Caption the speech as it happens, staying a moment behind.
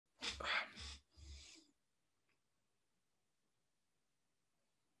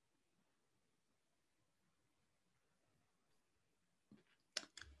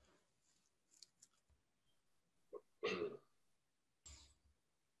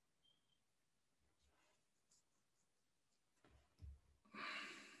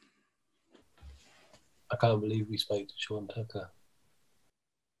can't believe we spoke to Sean Tucker.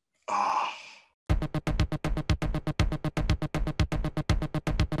 Ah.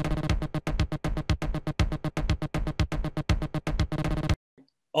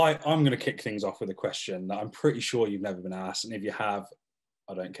 I'm going to kick things off with a question that I'm pretty sure you've never been asked. And if you have,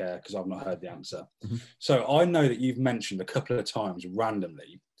 I don't care because I've not heard the answer. Mm-hmm. So I know that you've mentioned a couple of times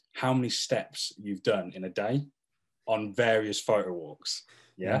randomly how many steps you've done in a day on various photo walks.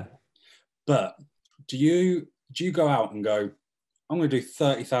 Yeah. But do you go out and go, I'm going to do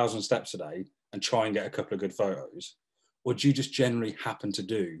 30,000 steps a day and try and get a couple of good photos? Or do you just generally happen to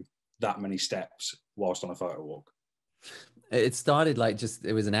do that many steps whilst on a photo walk? It started like just,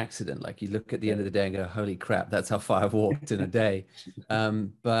 it was an accident. Like you look at the end of the day and go, holy crap, that's how far I've walked in a day.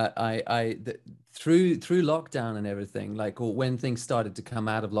 But through lockdown and everything, like, or when things started to come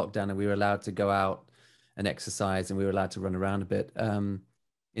out of lockdown and we were allowed to go out and exercise and we were allowed to run around a bit.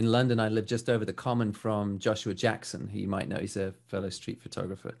 In London, I lived just over the common from Joshua Jackson, who you might know, he's a fellow street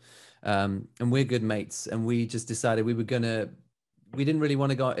photographer. And we're good mates. And we just decided we didn't really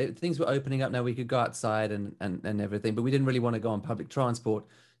want to go, things were opening up now, we could go outside and everything, but we didn't really want to go on public transport.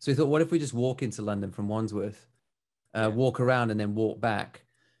 So we thought, what if we just walk into London from Wandsworth, walk around and then walk back.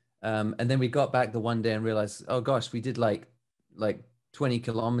 And then we got back the one day and realized, oh gosh, we did like 20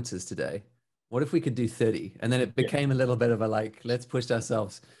 kilometers today. What if we could do 30? And then it became a little bit of a like, let's push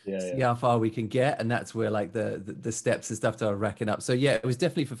ourselves, see how far we can get. And that's where like the steps and stuff started racking up. So yeah, it was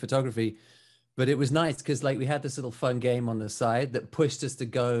definitely for photography. But it was nice because like we had this little fun game on the side that pushed us to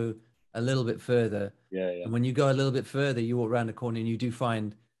go a little bit further. And when you go a little bit further, you walk around the corner and you do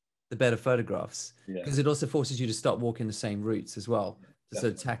find the better photographs. Because it also forces you to stop walking the same routes as well, to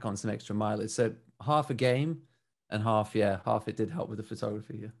sort of tack on some extra mileage. So half a game and half it did help with the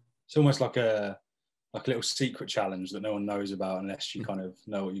photography. It's almost like a little secret challenge that no one knows about unless you kind of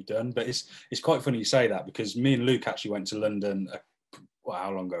know what you've done. But it's quite funny you say that, because me and Luke actually went to London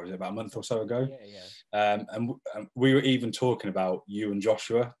how long ago was it? About a month or so ago. And we were even talking about you and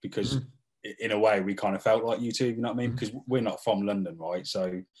Joshua, because in a way we kind of felt like you two, you know what I mean? Because we're not from London, right?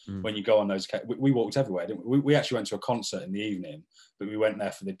 So when you go on those, we walked everywhere, didn't we? We actually went to a concert in the evening, but we went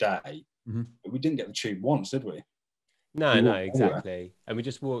there for the day. But we didn't get the tube once, did we? No, exactly. And we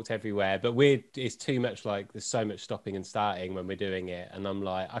just walked everywhere. But it's too much, like there's so much stopping and starting when we're doing it. And I'm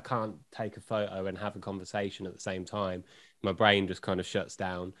like, I can't take a photo and have a conversation at the same time. My brain just kind of shuts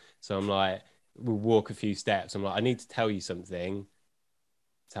down. So I'm like, we'll walk a few steps. I'm like, I need to tell you something.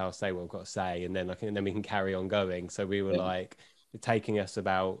 That's how I'll say what I've got to say. And then we can carry on going. So we were like, it's taking us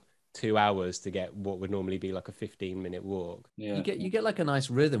about 2 hours to get what would normally be like a 15-minute walk. You get like a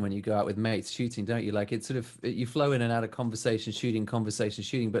nice rhythm when you go out with mates shooting, don't you? Like it's sort of, you flow in and out of conversation shooting,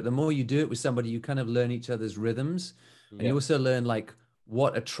 but the more you do it with somebody, you kind of learn each other's rhythms. And you also learn like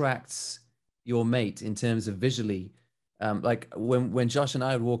what attracts your mate in terms of visually. Like when Josh and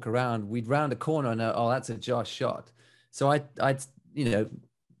I would walk around, we'd round a corner and know, oh, that's a Josh shot. So I'd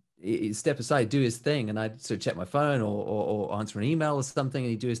he'd step aside, do his thing, and I'd sort of check my phone or answer an email or something,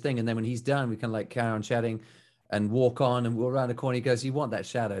 and he'd do his thing. And then when he's done, we kind of like carry on chatting and walk on and walk around the corner. He goes, you want that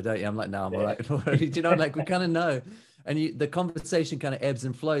shadow, don't you? I'm like, no, I'm all right. Do you know, like we kind of know. And the conversation kind of ebbs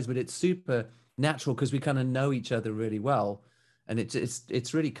and flows, but it's super natural because we kind of know each other really well. And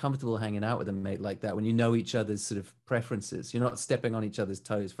it's really comfortable hanging out with a mate like that when you know each other's sort of preferences. You're not stepping on each other's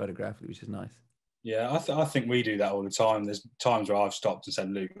toes photographically, which is nice. Yeah, I think we do that all the time. There's times where I've stopped and said,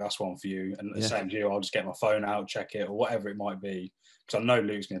 Luke, that's one for you. And the same as you, I'll just get my phone out, check it, or whatever it might be. Because I know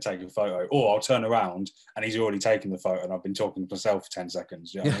Luke's going to take a photo. Or I'll turn around and he's already taken the photo and I've been talking to myself for 10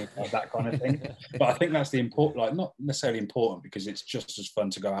 seconds. You know what I mean? Like that kind of thing. But I think that's the important, like not necessarily important, because it's just as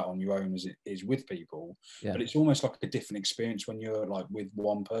fun to go out on your own as it is with people. But it's almost like a different experience when you're like with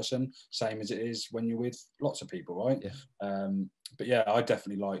one person, same as it is when you're with lots of people, right? But yeah, I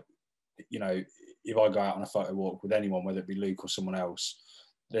definitely like, you know, if I go out on a photo walk with anyone, whether it be Luke or someone else,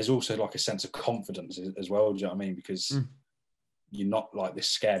 there's also like a sense of confidence as well. Do you know what I mean? Because you're not like this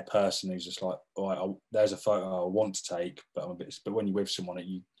scared person who's just like, all right, there's a photo I want to take, but when you're with someone,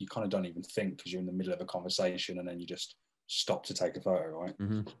 you kind of don't even think, because you're in the middle of a conversation and then you just stop to take a photo, right?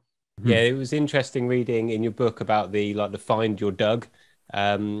 Yeah, it was interesting reading in your book about the Find Your Doug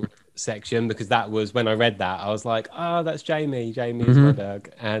section, because that was when I read that, I was like, oh, that's Jamie is my Doug,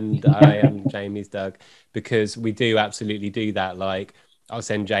 and I am Jamie's Doug, because we do absolutely do that. Like I'll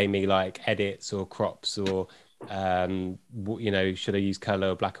send Jamie like edits or crops or should I use color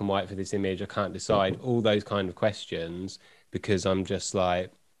or black and white for this image, I can't decide, all those kind of questions, because I'm just like,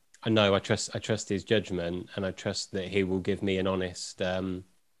 I know I trust his judgment, and I trust that he will give me an honest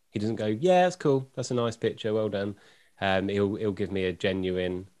he doesn't go, yeah, that's cool, that's a nice picture, well done. He'll give me a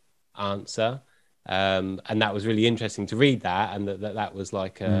genuine answer. And that was really interesting to read that, and that was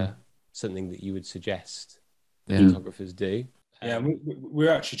like something that you would suggest that photographers do. Yeah,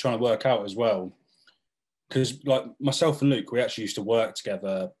 we're actually trying to work out as well, because like myself and Luke, we actually used to work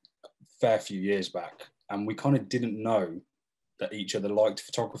together a fair few years back, and we kind of didn't know that each other liked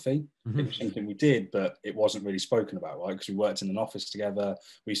photography. It was something we did, but it wasn't really spoken about, right? Because we worked in an office together.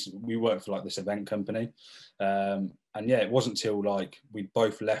 We worked for like this event company, and yeah, it wasn't till like we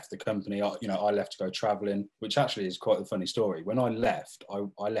both left the company. I left to go traveling, which actually is quite a funny story. When I left,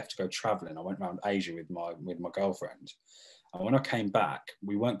 I left to go traveling. I went around Asia with my girlfriend, and when I came back,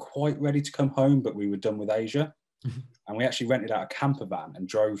 we weren't quite ready to come home, but we were done with Asia, and we actually rented out a camper van and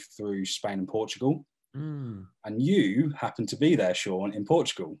drove through Spain and Portugal. And you happened to be there, Sean, in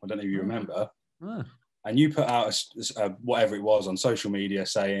Portugal. I don't know if you remember. And you put out whatever it was on social media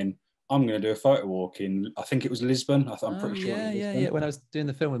saying, I'm going to do a photo walk in, I think it was Lisbon. I'm pretty sure. Yeah. When I was doing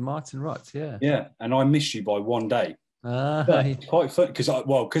the film with Martin Rotz, yeah. Yeah, and I missed you by one day. But it's quite fun because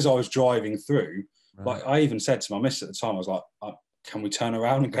I was driving through. Like I even said to my miss at the time, I was like, can we turn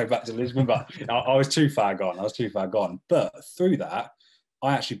around and go back to Lisbon? But I was too far gone. But through that,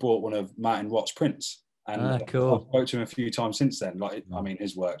 I actually bought one of Martin Rott's prints, and cool. I spoke to him a few times since then. Like, I mean,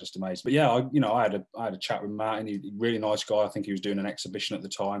 his work just amazing. But yeah, I had a chat with Martin. He's a really nice guy. I think he was doing an exhibition at the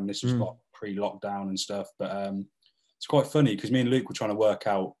time. This was like pre-lockdown and stuff. But it's quite funny because me and Luke were trying to work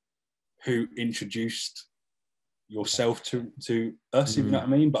out who introduced yourself to us, if you know what I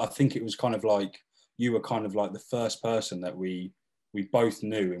mean. But I think it was kind of like you were kind of like the first person that we both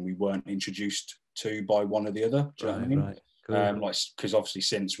knew and we weren't introduced to by one or the other. Do you know what I mean? Right. Cool. Like, because obviously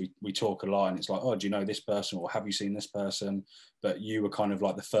since we talk a lot and it's like, oh, do you know this person or have you seen this person? But you were kind of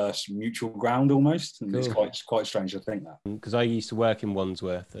like the first mutual ground almost, and cool. It's quite strange to think that. Because I used to work in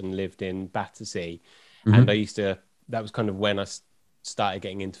Wandsworth and lived in Battersea, and that was kind of when I started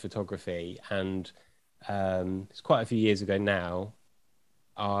getting into photography, and it's quite a few years ago now.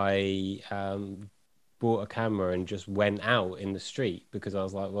 I bought a camera and just went out in the street because I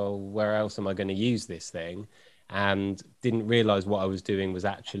was like, well, where else am I going to use this thing? And didn't realize what I was doing was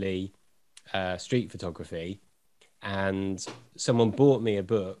actually street photography. And someone bought me a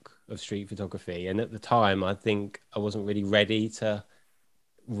book of street photography, and at the time I think I wasn't really ready to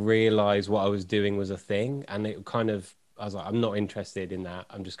realize what I was doing was a thing, and it kind of, I was like, I'm not interested in that,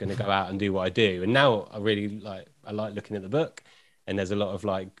 I'm just going to go out and do what I do. And now I like looking at the book, and there's a lot of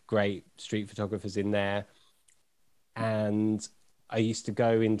like great street photographers in there. And I used to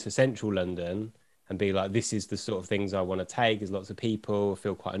go into central London and be like, this is the sort of things I want to take. There's lots of people, I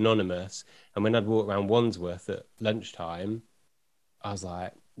feel quite anonymous. And when I'd walk around Wandsworth at lunchtime, I was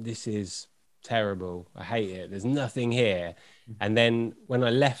like, this is terrible. I hate it. There's nothing here. And then when I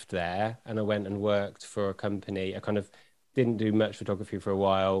left there and I went and worked for a company, I kind of didn't do much photography for a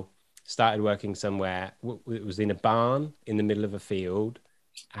while, started working somewhere. It was in a barn in the middle of a field,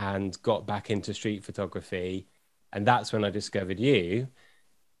 and got back into street photography. And that's when I discovered you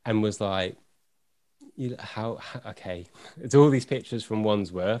and was like, okay, it's all these pictures from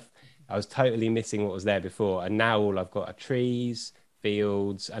Wandsworth. I was totally missing what was there before, and now all I've got are trees,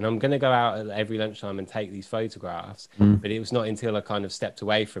 fields, and I'm going to go out at every lunchtime and take these photographs. But it was not until I kind of stepped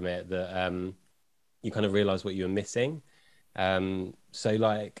away from it that you kind of realize what you were missing. So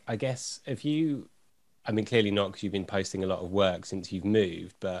like, I guess I mean, clearly not, because you've been posting a lot of work since you've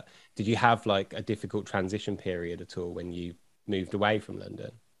moved, but did you have like a difficult transition period at all when you moved away from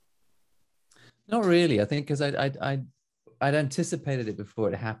London? Not really. I think because I'd anticipated it before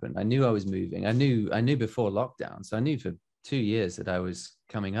it happened. I knew I was moving. I knew before lockdown. So I knew for 2 years that I was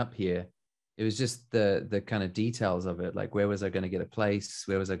coming up here. It was just the kind of details of it, like where was I going to get a place?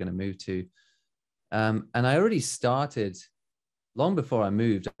 Where was I going to move to? And I already started, long before I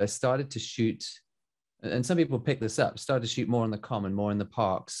moved, I started to shoot, and some people pick this up, started to shoot more on the common, more in the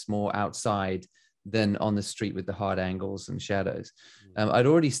parks, more outside than on the street with the hard angles and shadows. I'd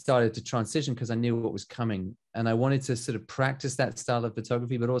already started to transition because I knew what was coming, and I wanted to sort of practice that style of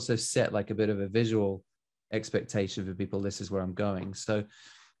photography, but also set like a bit of a visual expectation for people. This is where I'm going. So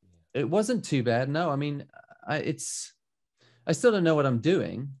it wasn't too bad. No, I mean, I still don't know what I'm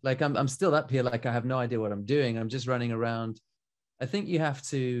doing. Like I'm still up here. Like I have no idea what I'm doing. I'm just running around. I think you have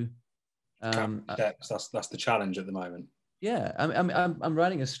to. That's the challenge at the moment. Yeah, I'm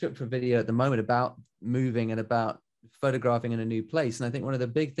writing a script for video at the moment about moving and about photographing in a new place. And I think one of the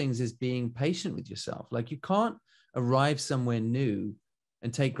big things is being patient with yourself. Like you can't arrive somewhere new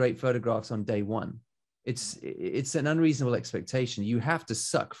and take great photographs on day one. It's an unreasonable expectation. You have to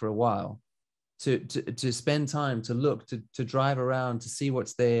suck for a while to spend time, to look, to drive around, to see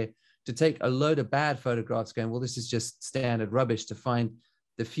what's there, to take a load of bad photographs going, well, this is just standard rubbish, to find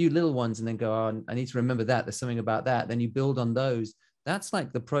the few little ones and then go, oh, I need to remember that. There's something about that. Then you build on those. That's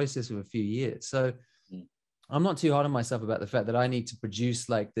like the process of a few years. So I'm not too hard on myself about the fact that I need to produce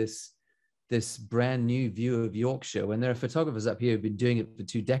like this brand new view of Yorkshire when there are photographers up here who've been doing it for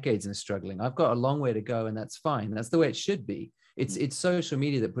 2 decades and are struggling. I've got a long way to go, and that's fine. That's the way it should be. It's social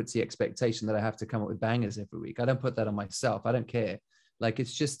media that puts the expectation that I have to come up with bangers every week. I don't put that on myself. I don't care. Like,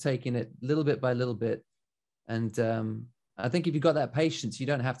 it's just taking it little bit by little bit. And I think if you've got that patience, you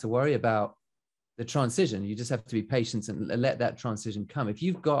don't have to worry about the transition. You just have to be patient and let that transition come. If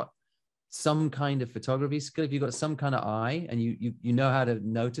you've got some kind of photography skill, if you've got some kind of eye and you know how to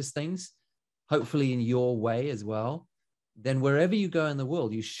notice things, hopefully in your way as well, then wherever you go in the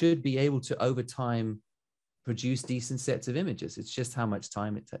world, you should be able to over time produce decent sets of images. It's just how much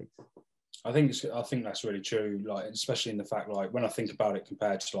time it takes. I think that's really true. Like, especially in the fact, like, when I think about it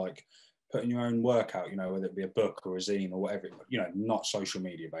compared to like putting your own work out, you know, whether it be a book or a zine or whatever, you know, not social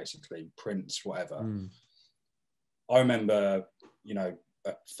media, basically prints, whatever. I remember, you know,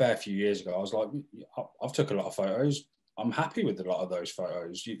 a fair few years ago, I was like, I've took a lot of photos. I'm happy with a lot of those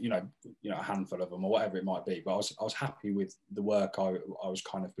photos, you know, a handful of them or whatever it might be. But I was happy with the work I was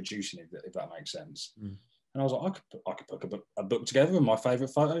kind of producing, if that makes sense. And I was like, I could put a book together with my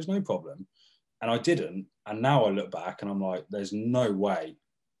favourite photos, no problem. And I didn't. And now I look back and I'm like, there's no way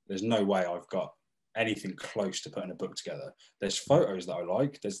I've got anything close to putting a book together. There's photos that I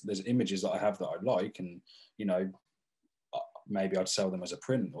like. There's images that I have that I like, and you know, maybe I'd sell them as a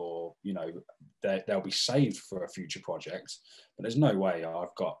print, or you know, they'll be saved for a future project. But there's no way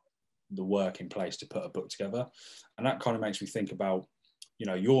I've got the work in place to put a book together. And that kind of makes me think about, you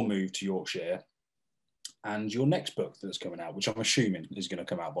know, your move to Yorkshire and your next book that's coming out, which I'm assuming is going to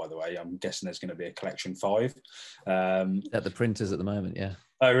come out, by the way. I'm guessing there's going to be a collection 5. At the printers at the moment, yeah.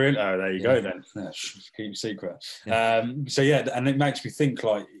 Oh, really? Oh, there you go then. Keep secret. Yeah. So, yeah, and it makes me think,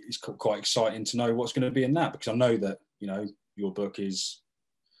 like, it's quite exciting to know what's going to be in that, because I know that, you know, your book is...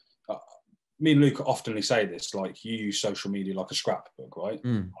 me and Luke oftenly say this, like, you use social media like a scrapbook, right?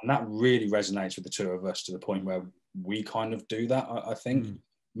 And that really resonates with the two of us to the point where we kind of do that, I think.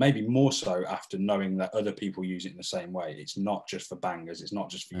 Maybe more so after knowing that other people use it in the same way. It's not just for bangers. It's not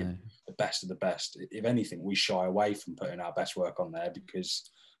just for the best of the best. If anything, we shy away from putting our best work on there because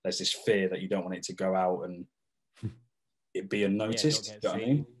there's this fear that you don't want it to go out and it be unnoticed. Yeah, you know what I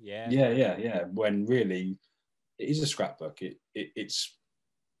mean? Yeah. When really it is a scrapbook. It's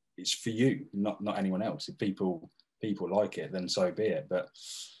for you, not anyone else. If people like it, then so be it. But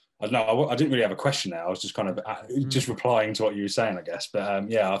I don't know. I didn't really have a question there. I was just kind of just replying to what you were saying, I guess. But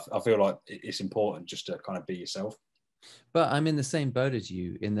yeah, I feel like it's important just to kind of be yourself. But I'm in the same boat as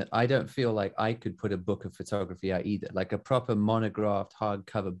you in that I don't feel like I could put a book of photography out either, like a proper monographed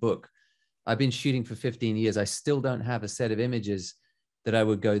hardcover book. I've been shooting for 15 years. I still don't have a set of images that I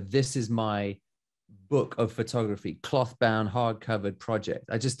would go, this is my book of photography, cloth bound, hardcovered project.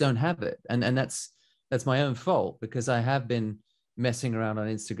 I just don't have it. And that's my own fault, because I have been messing around on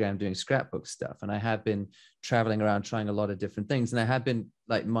Instagram doing scrapbook stuff, and I have been traveling around trying a lot of different things, and I have been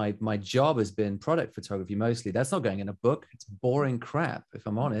like my job has been product photography mostly. That's not going in a book. It's boring crap, if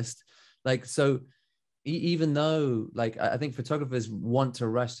I'm honest. Like, so even though, like, I think photographers want to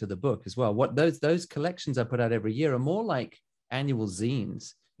rush to the book as well. What those collections I put out every year are more like annual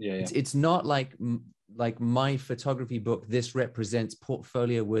zines. It's not like my photography book, this represents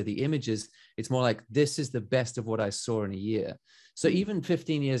portfolio worthy images. It's more like, this is the best of what I saw in a year. So even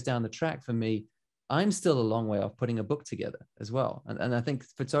 15 years down the track for me, I'm still a long way off putting a book together as well. And I think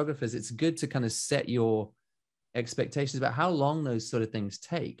photographers, it's good to kind of set your expectations about how long those sort of things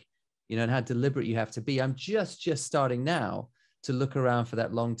take, you know, and how deliberate you have to be. I'm just starting now to look around for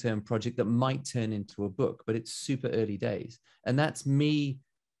that long-term project that might turn into a book, but it's super early days. And that's me.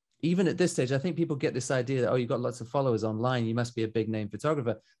 Even at this stage, I think people get this idea that, oh, you've got lots of followers online, you must be a big name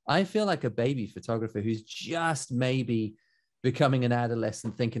photographer. I feel like a baby photographer who's just maybe becoming an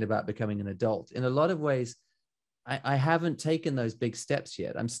adolescent, thinking about becoming an adult. In a lot of ways, I haven't taken those big steps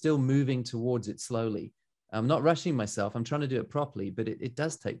yet. I'm still moving towards it slowly. I'm not rushing myself. I'm trying to do it properly, but it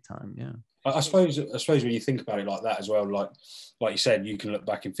does take time. Yeah. I suppose when you think about it like that as well, like you said, you can look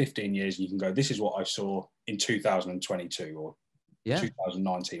back in 15 years and you can go, this is what I saw in 2022 or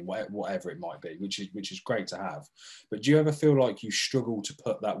 2019, whatever it might be, which is great to have. But do you ever feel like you struggle to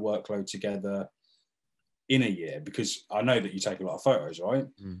put that workload together in a year? Because I know that you take a lot of photos, right?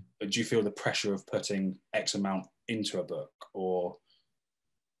 But do you feel the pressure of putting X amount into a book? Or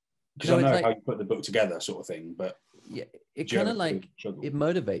because I know how you put the book together, sort of thing, but yeah, it kind of like it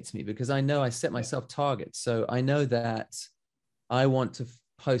motivates me, because I know I set myself targets. So I know that I want to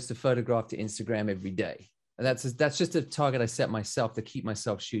post a photograph to Instagram every day. And that's just a target I set myself to keep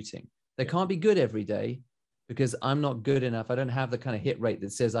myself shooting. They can't be good every day because I'm not good enough. I don't have the kind of hit rate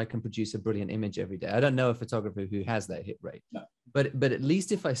that says I can produce a brilliant image every day. I don't know a photographer who has that hit rate. No. But at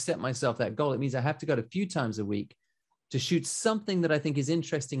least if I set myself that goal, it means I have to go to a few times a week to shoot something that I think is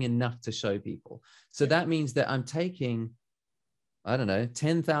interesting enough to show people. So that means that I'm taking, I don't know,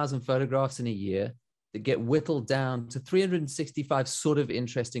 10,000 photographs in a year that get whittled down to 365 sort of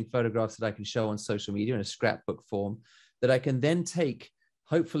interesting photographs that I can show on social media in a scrapbook form, that I can then take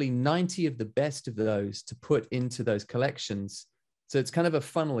hopefully 90 of the best of those to put into those collections. So it's kind of a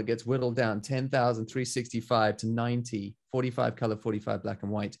funnel that gets whittled down 10,365 to 90, 45 color, 45 black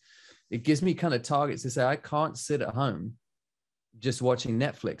and white. It gives me kind of targets to say, I can't sit at home just watching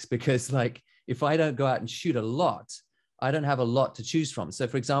Netflix, because like, if I don't go out and shoot a lot, I don't have a lot to choose from. So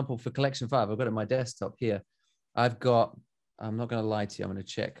for example, for collection 5, I've got it on my desktop here. I'm not going to lie to you, I'm going to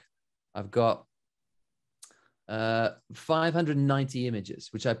check. I've got 590 images,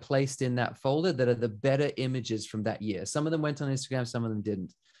 which I placed in that folder that are the better images from that year. Some of them went on Instagram, some of them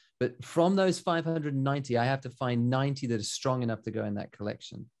didn't. But from those 590, I have to find 90 that are strong enough to go in that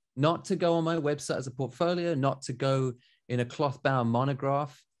collection. Not to go on my website as a portfolio, not to go in a cloth-bound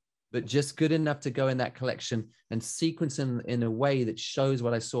monograph, but just good enough to go in that collection and sequence them in a way that shows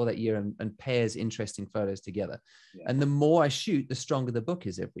what I saw that year and pairs interesting photos together. Yeah. And the more I shoot, the stronger the book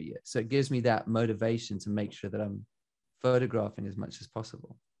is every year. So it gives me that motivation to make sure that I'm photographing as much as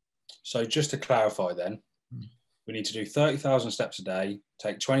possible. So just to clarify then, we need to do 30,000 steps a day,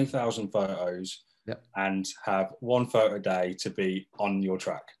 take 20,000 photos, and have one photo a day to be on your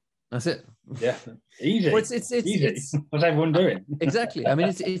track. That's it. Yeah, easy. Well, it's what's everyone doing? Exactly. I mean,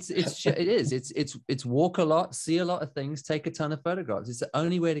 it's walk a lot, see a lot of things, take a ton of photographs. It's the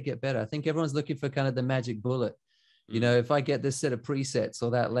only way to get better. I think everyone's looking for kind of the magic bullet. You know, if I get this set of presets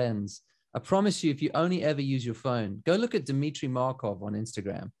or that lens, I promise you, if you only ever use your phone, go look at Dmitry Markov on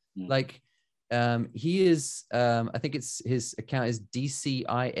Instagram. Like, he is, I think his account is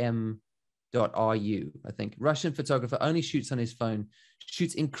DCIM.RU, I think. Russian photographer, only shoots on his phone,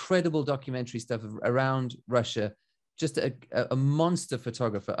 shoots incredible documentary stuff around Russia. Just a monster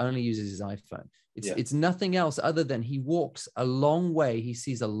photographer, only uses his iPhone. It's nothing else other than he walks a long way. He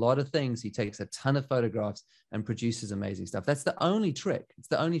sees a lot of things. He takes a ton of photographs and produces amazing stuff. That's the only trick. It's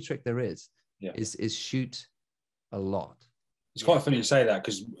the only trick there is shoot a lot. It's quite funny you say that,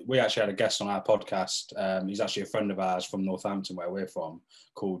 because we actually had a guest on our podcast. He's actually a friend of ours from Northampton, where we're from,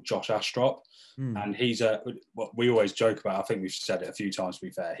 called Josh Astrop. And he's what we always joke about. I think we've said it a few times, to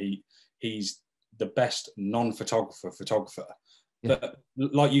be fair. He's the best non-photographer. But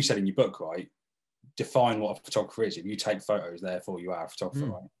like you said in your book, right, define what a photographer is. If you take photos, therefore you are a photographer,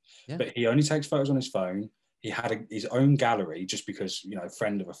 right? Yeah. But he only takes photos on his phone. He had his own gallery, just because, you know,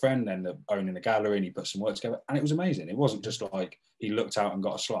 friend of a friend ended up owning a gallery, and he put some work together, and it was amazing. It wasn't just like he looked out and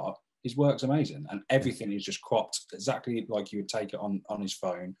got a slot. His work's amazing, and everything is just cropped exactly like you would take it on his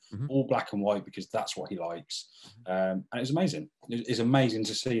phone, all black and white, because that's what he likes. And it's amazing. It's amazing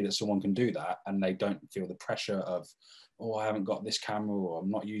to see that someone can do that and they don't feel the pressure of, oh, I haven't got this camera, or I'm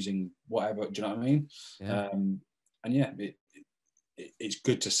not using whatever. Do you know what I mean? Yeah. And it's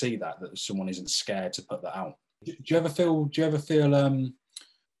good to see that someone isn't scared to put that out. Do you ever feel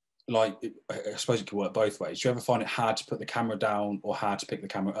like, I suppose it could work both ways. Do you ever find it hard to put the camera down or hard to pick the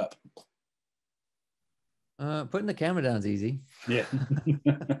camera up? Putting the camera down is easy. Yeah.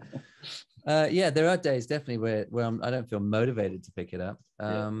 There are days definitely where I don't feel motivated to pick it up.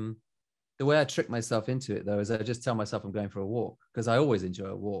 The way I trick myself into it, though, is I just tell myself I'm going for a walk, because I always enjoy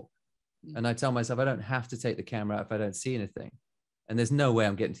a walk. And I tell myself I don't have to take the camera out if I don't see anything. And there's no way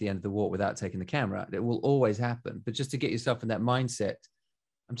I'm getting to the end of the walk without taking the camera out. It will always happen. But just to get yourself in that mindset,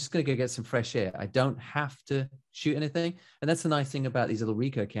 I'm just going to go get some fresh air. I don't have to shoot anything. And that's the nice thing about these little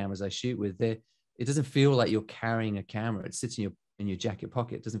Ricoh cameras I shoot with. It doesn't feel like you're carrying a camera. It sits in your jacket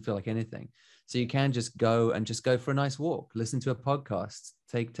pocket. It doesn't feel like anything. So you can just go for a nice walk, listen to a podcast,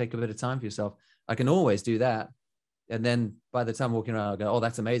 take a bit of time for yourself. I can always do that. And then by the time I'm walking around, I'll go, oh,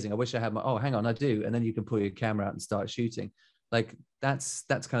 that's amazing. I wish I had oh, hang on, I do. And then you can pull your camera out and start shooting. Like that's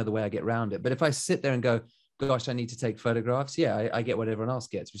kind of the way I get around it. But if I sit there and go, gosh, I need to take photographs, I get what everyone else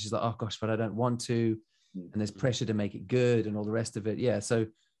gets, which is like, oh gosh, but I don't want to. And there's pressure to make it good and all the rest of it. Yeah. So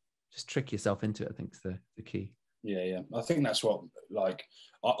just trick yourself into it, I think is the key. Yeah. I think that's what, like,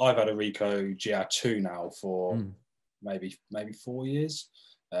 I've had a Ricoh GR2 now for maybe 4 years,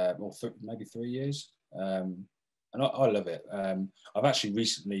 or maybe 3 years. And I love it. I've actually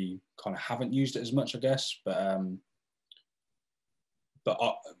recently kind of haven't used it as much, I guess, but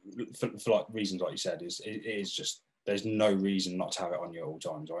for like reasons like you said, it is just, there's no reason not to have it on you at all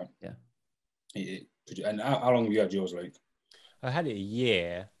times, right? Yeah. And how long have you had yours, Luke? I had it a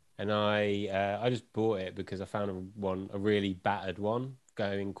year, and I just bought it because I found a really battered one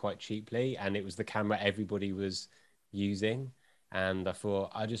going quite cheaply, and it was the camera everybody was using, and I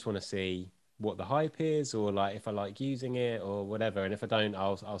thought I just want to see what the hype is, or like if I like using it or whatever, and if I don't,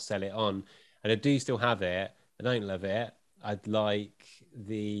 I'll sell it on. And I do still have it. I don't love it. It's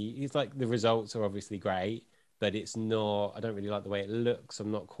like the results are obviously great, but it's not, I don't really like the way it looks.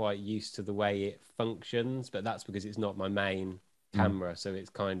 I'm not quite used to the way it functions, but that's because it's not my main camera. So it's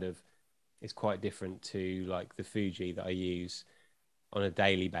quite different to like the Fuji that I use on a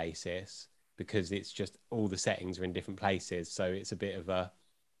daily basis, because it's just all the settings are in different places. So it's a bit of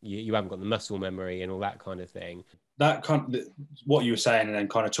you haven't got the muscle memory and all that kind of thing. That what you were saying, and then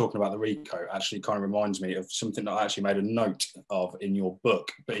kind of talking about the Ricoh, actually kind of reminds me of something that I actually made a note of in your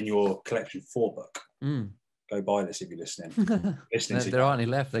book, but in your collection 4 book. Go buy this if you're listening. There aren't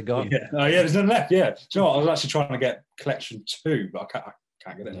any left. They're gone. Yeah. Oh, yeah, there's none left. Yeah. Do you know what? I was actually trying to get collection 2, but I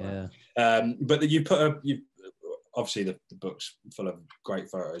can't get it anywhere. But you obviously the book's full of great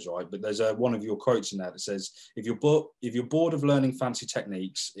photos, right? But there's one of your quotes in there that says, if you're bored of learning fancy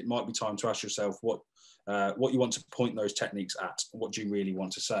techniques, it might be time to ask yourself what you want to point those techniques at. What do you really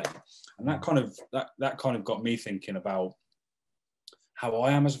want to say? And that kind of got me thinking about how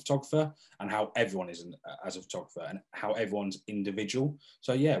I am as a photographer and how everyone is as a photographer, and how everyone's individual.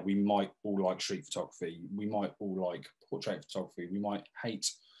 So yeah, we might all like street photography, we might all like portrait photography, we might hate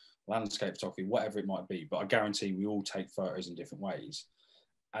landscape photography, whatever it might be, but I guarantee we all take photos in different ways.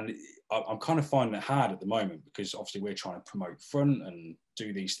 And I'm kind of finding it hard at the moment, because obviously we're trying to promote front and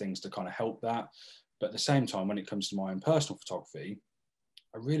do these things to kind of help that. But at the same time, when it comes to my own personal photography,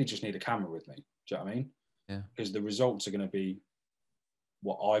 I really just need a camera with me. Do you know what I mean? Yeah. Because the results are going to be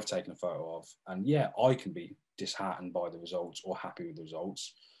what I've taken a photo of. And yeah, I can be disheartened by the results or happy with the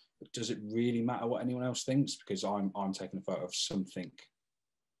results. But does it really matter what anyone else thinks? Because I'm taking a photo of something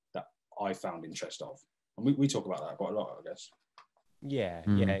that I found interest of. And we talk about that quite a lot, I guess. Yeah,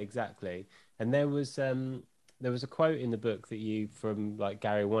 exactly. And there was a quote in the book from like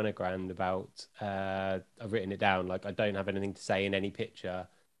Gary Winogrand about, I've written it down, like, I don't have anything to say in any picture.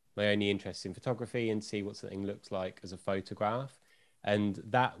 My only interest in photography and see what something looks like as a photograph. And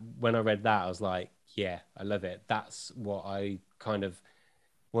that, when I read that, I was like, yeah, I love it. That's what I kind of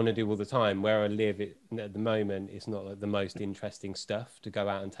want to do all the time. Where I live at the moment, it's not like the most interesting stuff to go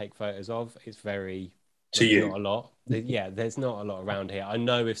out and take photos of. It's very, not a lot. Yeah, there's not a lot around here. I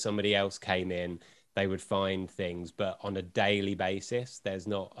know if somebody else came in, they would find things, but on a daily basis, there's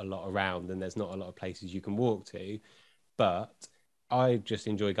not a lot around, and there's not a lot of places you can walk to. But I just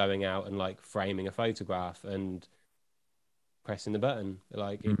enjoy going out and like framing a photograph and pressing the button,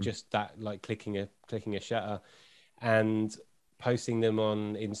 like it just that, like clicking a shutter and posting them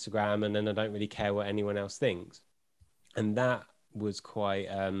on Instagram, and then I don't really care what anyone else thinks. And that was quite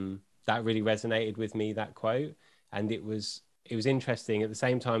that really resonated with me, that quote. And it was interesting. At the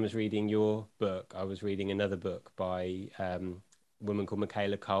same time as reading your book, I was reading another book by a woman called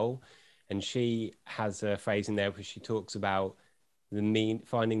Michaela Cole, and she has a phrase in there where she talks about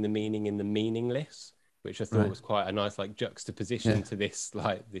finding the meaning in the meaningless, which I thought was quite a nice like juxtaposition to this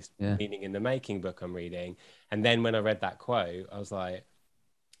meaning in the making book I'm reading. And then when I read that quote, I was like,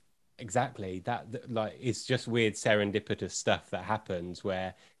 exactly that, like, it's just weird serendipitous stuff that happens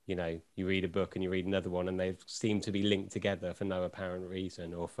where, you know, you read a book and you read another one and they seem to be linked together for no apparent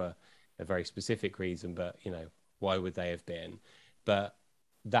reason, or for a very specific reason, but you know, why would they have been? But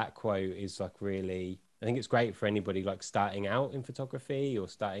that quote is like really, I think it's great for anybody like starting out in photography or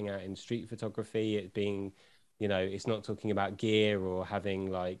starting out in street photography. It being, you know, it's not talking about gear or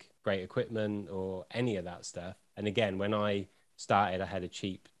having like great equipment or any of that stuff. And again, when I started, I had a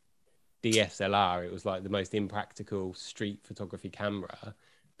cheap DSLR. It was like the most impractical street photography camera,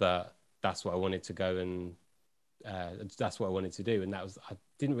 but that's what I wanted to go and that's what I wanted to do. And that was, I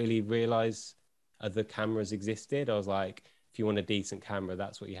didn't really realize other cameras existed. I was like, if you want a decent camera,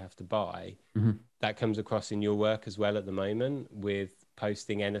 that's what you have to buy. That comes across in your work as well at the moment with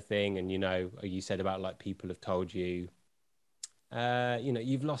posting anything. And, you know, you said about like people have told you, you know,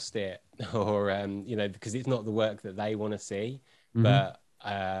 you've lost it, or, you know, because it's not the work that they want to see. But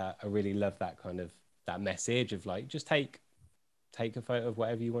I really love that kind of, that message of like, just take a photo of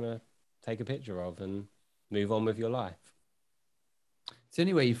whatever you want to take a picture of and move on with your life. It's the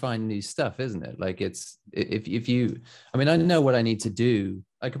only way you find new stuff, isn't it? Like, it's, if you, I mean, I know what I need to do.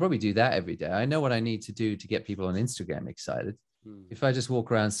 I could probably do that every day. I know what I need to do to get people on Instagram excited. If I just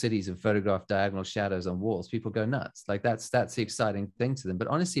walk around cities and photograph diagonal shadows on walls, people go nuts. Like that's the exciting thing to them. But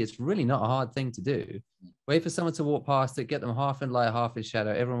honestly, it's really not a hard thing to do. Wait for someone to walk past it, get them half in light, half in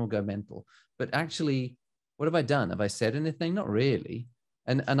shadow. Everyone will go mental. But actually, what have I done? Have I said anything? Not really.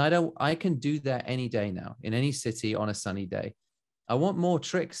 And I can do that any day now, in any city on a sunny day. I want more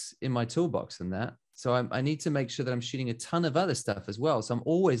tricks in my toolbox than that. So I need to make sure that I'm shooting a ton of other stuff as well. So I'm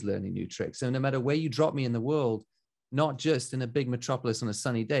always learning new tricks. So no matter where you drop me in the world, not just in a big metropolis on a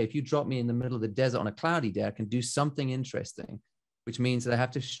sunny day, if you drop me in the middle of the desert on a cloudy day, I can do something interesting, which means that I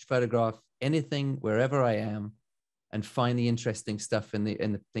have to photograph anything wherever I am and find the interesting stuff in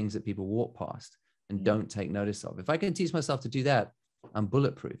the things that people walk past and don't take notice of. If I can teach myself to do that, I'm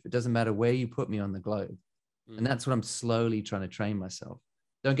bulletproof. It doesn't matter where you put me on the globe. And that's what I'm slowly trying to train myself.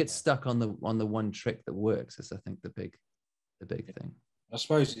 Don't get stuck on the one trick that works. Is I think the big thing. I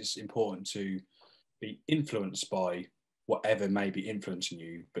suppose it's important to be influenced by whatever may be influencing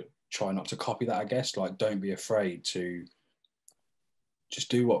you, but try not to copy that, I guess. Like, don't be afraid to just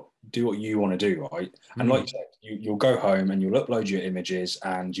do what you want to do, right? And like you said, you'll go home and you'll upload your images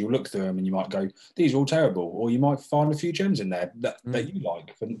and you'll look through them and you might go, these are all terrible, or you might find a few gems in there that you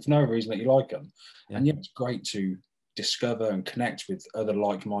like for no reason that you like them. And yeah, it's great to discover and connect with other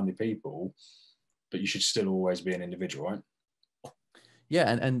like-minded people, but you should still always be an individual, right? Yeah,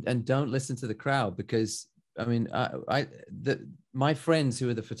 and don't listen to the crowd, because I mean, my friends who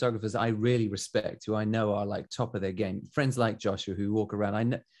are the photographers I really respect, who I know are like top of their game, friends like Joshua who walk around, I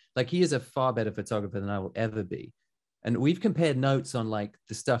know, like, he is a far better photographer than I will ever be. And we've compared notes on like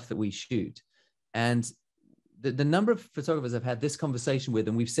the stuff that we shoot. And the number of photographers I've had this conversation with,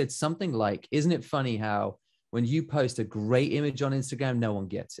 and we've said something like, isn't it funny how when you post a great image on Instagram, no one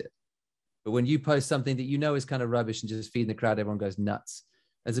gets it. But when you post something that you know is kind of rubbish and just feeding the crowd, everyone goes nuts.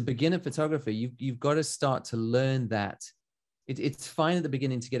 As a beginner photographer, you've got to start to learn that it's fine at the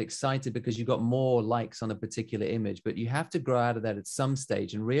beginning to get excited because you've got more likes on a particular image, but you have to grow out of that at some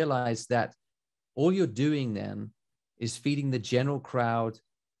stage and realize that all you're doing then is feeding the general crowd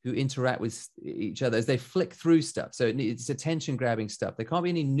who interact with each other as they flick through stuff. So it's attention grabbing stuff. There can't be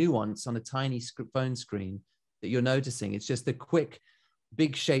any nuance on a tiny phone screen that you're noticing. It's just the quick,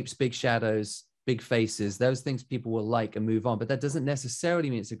 big shapes, big shadows, big faces. Those things people will like and move on, but that doesn't necessarily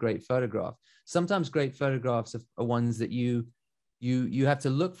mean it's a great photograph. Sometimes great photographs are ones that you have to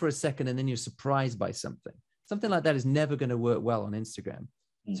look for a second and then you're surprised by something. Something like that is never going to work well on Instagram.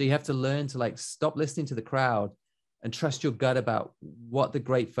 So you have to learn to like stop listening to the crowd and trust your gut about what the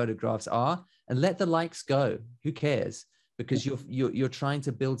great photographs are and let the likes go. Who cares? Because you're trying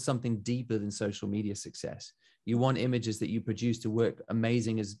to build something deeper than social media success. You want images that you produce to work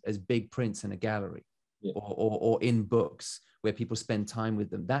amazing as big prints in a gallery, or in books where people spend time with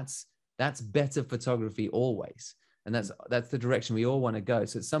them. That's better photography always. And that's the direction we all want to go.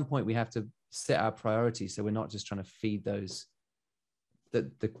 So at some point we have to set our priorities, so we're not just trying to feed those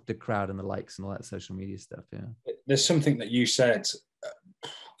the crowd and the likes and all that social media stuff. Yeah. There's something that you said a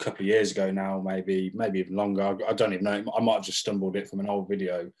couple of years ago now, maybe even longer. I don't even know. I might have just stumbled it from an old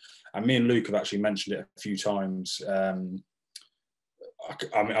video. And me and Luke have actually mentioned it a few times. I'm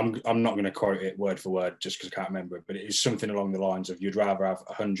not going to quote it word for word just because I can't remember it, but it is something along the lines of, you'd rather have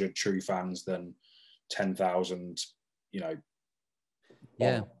 100 true fans than 10,000, Yeah. You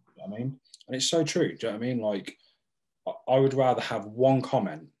know what I mean? And it's so true. Do you know what I mean? Like, I would rather have one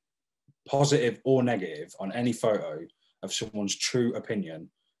comment, positive or negative, on any photo of someone's true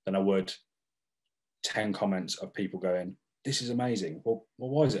opinion than I would 10 comments of people going, this is amazing. Well,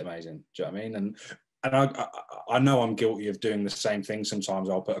 why is it amazing? Do you know what I mean? And I know I'm guilty of doing the same thing. Sometimes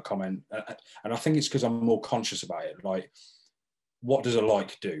I'll put a comment, and I think it's because I'm more conscious about it. Like, what does a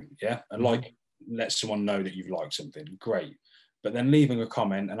like do? Yeah. And like, let someone know that you've liked something. Great. But then leaving a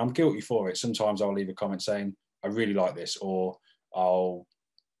comment, and I'm guilty for it. Sometimes I'll leave a comment saying, I really like this, or I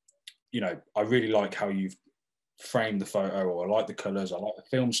really like how you've framed the photo, or I like the colours, I like the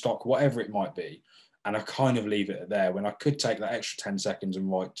film stock, whatever it might be. And I kind of leave it there, when I could take that extra 10 seconds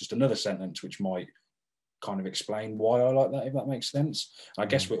and write just another sentence which might kind of explain why I like that, if that makes sense. I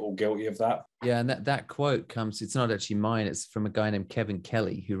guess we're all guilty of that. Yeah, and that quote comes, it's not actually mine, it's from a guy named Kevin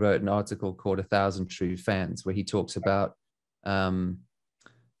Kelly, who wrote an article called 1,000 True Fans, where he talks about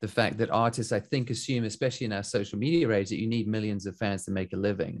the fact that artists, I think, assume, especially in our social media age, that you need millions of fans to make a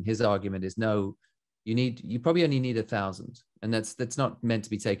living. And his argument is, no, you probably only need 1,000. And that's not meant to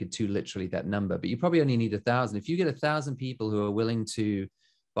be taken too literally, that number, but you probably only need 1,000. If you get 1,000 people who are willing to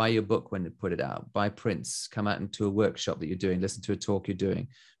buy your book when you put it out, buy prints, come out into a workshop that you're doing, listen to a talk you're doing,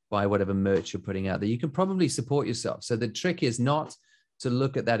 buy whatever merch you're putting out there, you can probably support yourself. So the trick is not to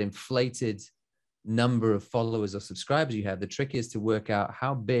look at that inflated number of followers or subscribers you have. The trick is to work out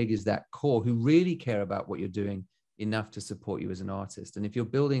how big is that core who really care about what you're doing enough to support you as an artist. And if you're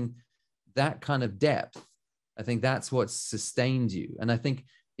building that kind of depth, I think that's what sustained you. And I think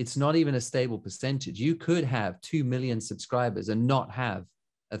it's not even a stable percentage. You could have 2 million subscribers and not have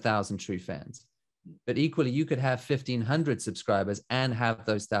 1,000 true fans. But equally, you could have 1,500 subscribers and have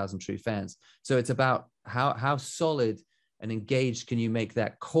those 1,000 true fans. So it's about how solid and engaged can you make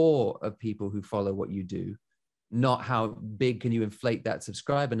that core of people who follow what you do, not how big can you inflate that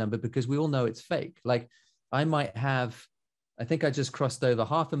subscriber number, because we all know it's fake. Like I might have, I think I just crossed over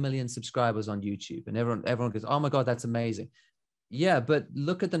 500,000 subscribers on YouTube, and everyone goes, oh my God, that's amazing. Yeah, but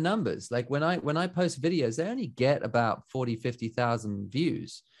look at the numbers. Like when I post videos, they only get about 40, 50,000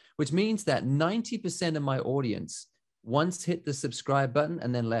 views, which means that 90% of my audience once hit the subscribe button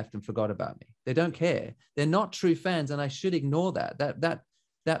and then left and forgot about me. They don't care. They're not true fans, and I should ignore that. That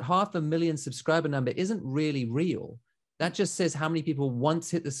 500,000 subscriber number isn't really real. That just says how many people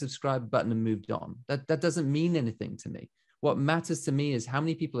once hit the subscribe button and moved on. That doesn't mean anything to me. What matters to me is how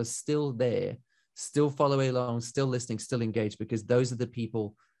many people are still there, still following along, still listening, still engaged, because those are the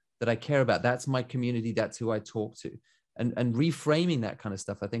people that I care about. That's my community. That's who I talk to. And reframing that kind of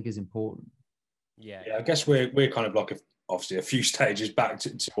stuff, I think, is important. Yeah, I guess we're kind of like obviously a few stages back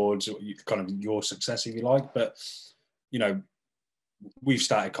towards kind of your success, if you like. But you know, we've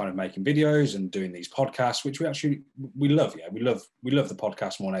started kind of making videos and doing these podcasts, which we love. Yeah, we love the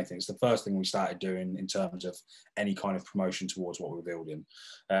podcast more than anything. It's the first thing we started doing in terms of any kind of promotion towards what we're building.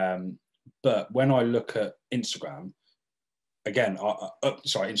 But when I look at Instagram, again,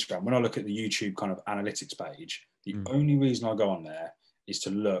 Instagram. When I look at the YouTube kind of analytics page, the only reason I go on there is to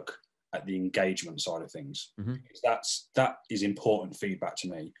look at the engagement side of things. Because that is important feedback to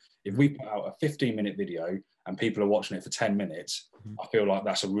me. If we put out a 15-minute video and people are watching it for 10 minutes, I feel like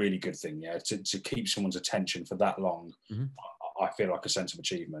that's a really good thing. Yeah, to keep someone's attention for that long, I feel like a sense of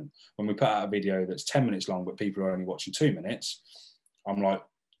achievement. When we put out a video that's 10 minutes long but people are only watching 2 minutes, I'm like,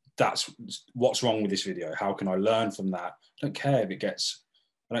 that's what's wrong with this video. How can I learn from that? I don't care if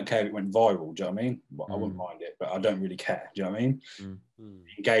it went viral. Do you know what I mean? Well, I wouldn't mind it, but I don't really care. Do you know what I mean?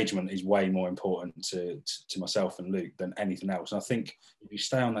 Engagement is way more important to myself and Luke than anything else. And I think if you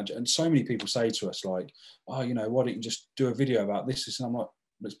stay on that, and so many people say to us like, oh, you know, why don't you just do a video about this? And I'm like,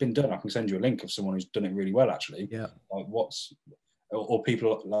 it's been done. I can send you a link of someone who's done it really well, actually. Yeah. Like or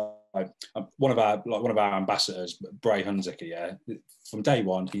people like one of our ambassadors, Bray Hunziker, yeah, from day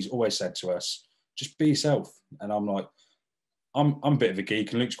one, he's always said to us, just be yourself. And I'm like, I'm a bit of a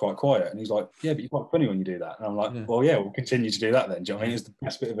geek and Luke's quite quiet. And he's like, yeah, but you're quite funny when you do that. And I'm like, well, yeah, we'll continue to do that then. Do you know what I mean? It's the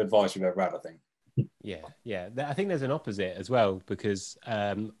best bit of advice we've ever had, I think. Yeah. I think there's an opposite as well, because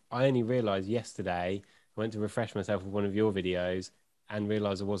I only realised yesterday, I went to refresh myself with one of your videos and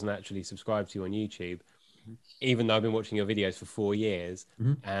realised I wasn't actually subscribed to you on YouTube, even though I've been watching your videos for 4 years.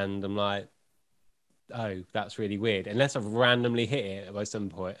 And I'm like, oh, that's really weird. Unless I've randomly hit it at some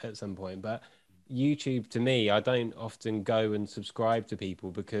point. But YouTube, to me, I don't often go and subscribe to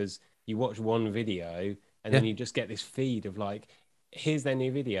people, because you watch one video and then you just get this feed of like, here's their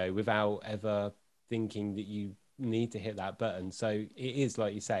new video, without ever thinking that you need to hit that button. So it is,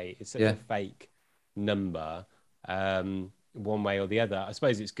 like you say, it's such a fake number, one way or the other. I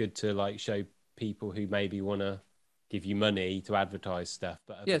suppose it's good to like show people who maybe want to give you money to advertise stuff.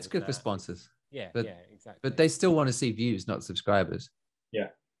 But it's good for sponsors. Exactly. But they still want to see views, not subscribers. Yeah.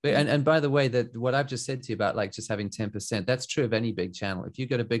 But, and by the way, that what I've just said to you about like just having 10%, that's true of any big channel. If you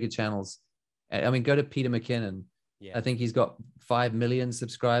go to bigger channels, I mean, go to Peter McKinnon. I think he's got 5 million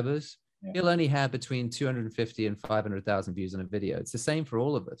subscribers. He'll only have between 250 and 500,000 views on a video. It's the same for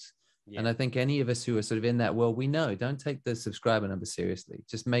all of us. And I think any of us who are sort of in that world, we know, don't take the subscriber number seriously.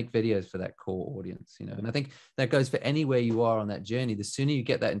 Just make videos for that core audience, you know. And I think that goes for anywhere you are on that journey. The sooner you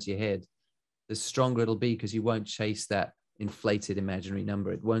get that into your head, the stronger it'll be, because you won't chase that inflated imaginary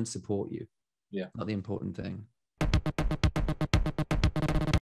number. It won't support you. Not the important thing.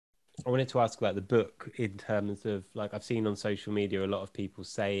 I wanted to ask about the book, in terms of, like, I've seen on social media a lot of people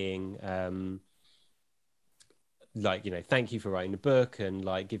saying like, you know, thank you for writing the book, and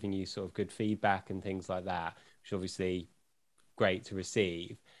like giving you sort of good feedback and things like that, which obviously great to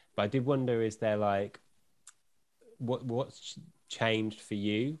receive. But I did wonder, is there like, what's changed for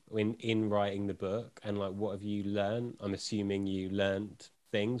you in writing the book, and like, what have you learned? I'm assuming you learned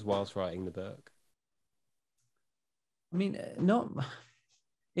things whilst writing the book. I mean, not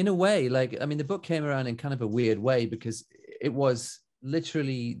in a way. Like, I mean, the book came around in kind of a weird way, because it was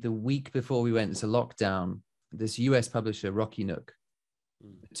literally the week before we went into lockdown. This US publisher, Rocky Nook,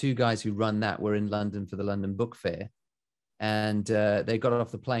 the 2 guys who run that were in London for the London Book Fair. And they got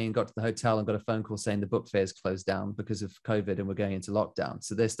off the plane, got to the hotel, and got a phone call saying the book fair's closed down because of COVID and we're going into lockdown.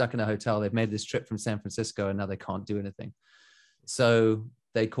 So they're stuck in a hotel. They've made this trip from San Francisco and now they can't do anything. So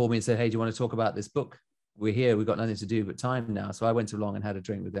they called me and said, hey, do you want to talk about this book? We're here. We've got nothing to do but time now. So I went along and had a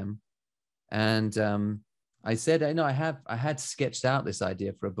drink with them. And I said, I had sketched out this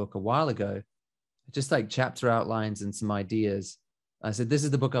idea for a book a while ago, just like chapter outlines and some ideas. I said, this is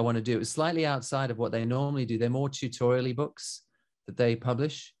the book I want to do. It was slightly outside of what they normally do. They're more tutorial books that they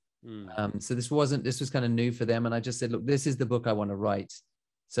publish. So this was kind of new for them. And I just said, look, this is the book I want to write.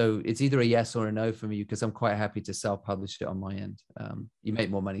 So it's either a yes or a no for me, because I'm quite happy to self-publish it on my end. You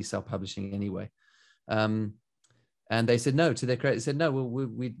make more money self-publishing anyway. And they said no. To their credit, they said, no,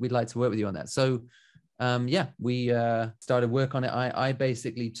 we'd like to work with you on that. So we started work on it. I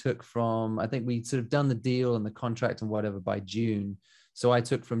basically took from, I think we'd sort of done the deal and the contract and whatever by June. So I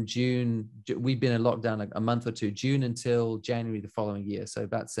took from June, we'd been in lockdown a month or two, June until January the following year. So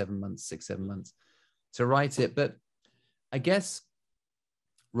about 7 months, 6-7 months to write it. But I guess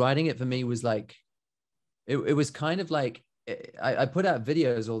writing it for me was like, it was kind of like, I put out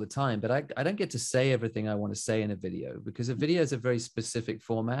videos all the time, but I don't get to say everything I want to say in a video, because a video is a very specific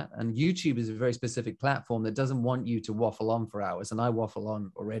format and YouTube is a very specific platform that doesn't want you to waffle on for hours. And I waffle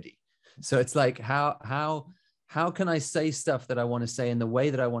on already. So it's like, how can I say stuff that I want to say in the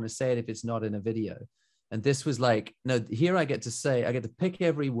way that I want to say it if it's not in a video? And this was like, no, here I get to pick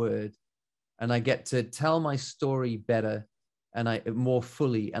every word and I get to tell my story better and more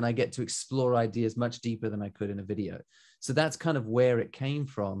fully, and I get to explore ideas much deeper than I could in a video. So that's kind of where it came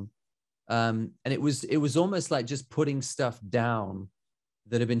from. And it was almost like just putting stuff down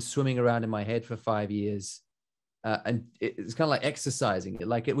that had been swimming around in my head for 5 years. And it's kind of like exercising it.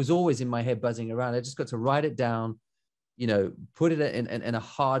 Like it was always in my head buzzing around. I just got to write it down, put it in a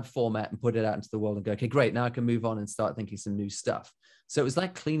hard format and put it out into the world and go, okay, great. Now I can move on and start thinking some new stuff. So it was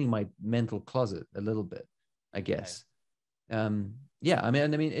like cleaning my mental closet a little bit, I guess. Okay. I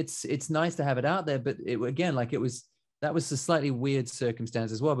mean, it's nice to have it out there, but that was a slightly weird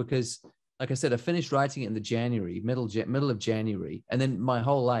circumstance as well, because like I said, I finished writing it in the middle of January. And then my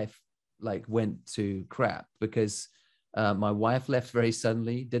whole life went to crap because my wife left very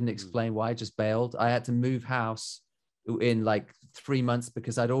suddenly, didn't explain why, just bailed. I had to move house in 3 months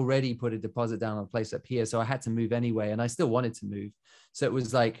because I'd already put a deposit down on a place up here. So I had to move anyway. And I still wanted to move. So it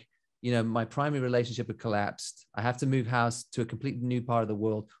was like, my primary relationship had collapsed. I have to move house to a completely new part of the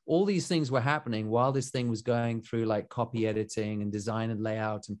world. All these things were happening while this thing was going through copy editing and design and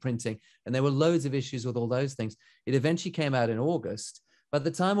layout and printing. And there were loads of issues with all those things. It eventually came out in August. By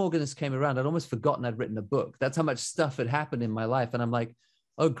the time August came around, I'd almost forgotten I'd written a book. That's how much stuff had happened in my life. And I'm like,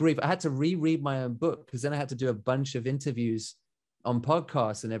 oh, grief. I had to reread my own book because then I had to do a bunch of interviews on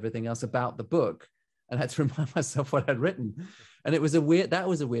podcasts and everything else about the book. And I had to remind myself what I'd written. And that was a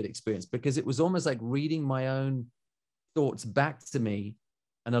weird experience because it was almost like reading my own thoughts back to me,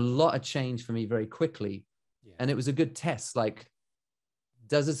 and a lot of change for me very quickly. Yeah. And it was a good test.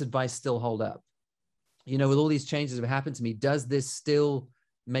 Does this advice still hold up? With all these changes that have happened to me, does this still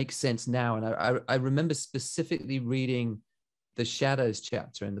make sense now? And I remember specifically reading the shadows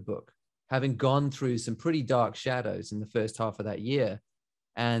chapter in the book, having gone through some pretty dark shadows in the first half of that year.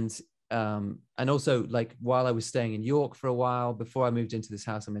 And also while I was staying in York for a while before I moved into this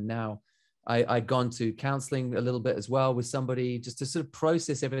house I'm in now, I'd gone to counseling a little bit as well with somebody just to sort of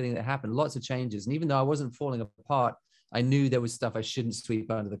process everything that happened, lots of changes. And even though I wasn't falling apart, I knew there was stuff I shouldn't sweep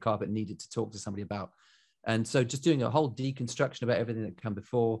under the carpet, needed to talk to somebody about. And so just doing a whole deconstruction about everything that come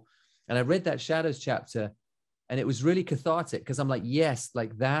before. And I read that shadows chapter and it was really cathartic because I'm like, yes,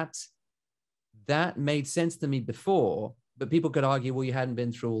 that made sense to me before. But people could argue, well, you hadn't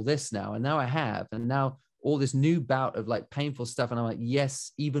been through all this now. And now I have. And now all this new bout of painful stuff. And I'm like,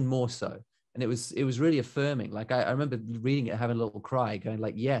 yes, even more so. And it was really affirming. I remember reading it, having a little cry, going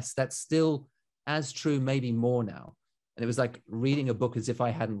yes, that's still as true, maybe more now. And it was like reading a book as if I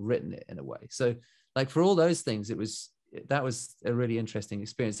hadn't written it in a way. So for all those things, that was a really interesting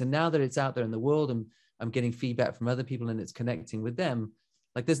experience. And now that it's out there in the world and I'm getting feedback from other people and it's connecting with them,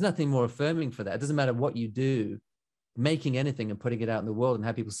 there's nothing more affirming for that. It doesn't matter what you do. Making anything and putting it out in the world and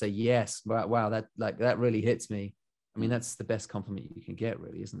have people say, yes, wow, that really hits me. I mean, that's the best compliment you can get,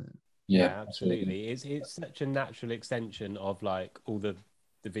 really, isn't it? Yeah, absolutely. It's such a natural extension of all the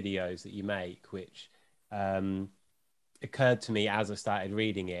videos that you make, which occurred to me as I started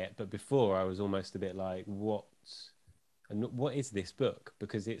reading it. But before I was almost a bit like, what is this book?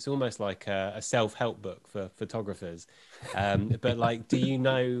 Because it's almost like a self-help book for photographers. But do you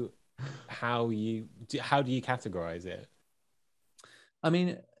know how do you categorize it? I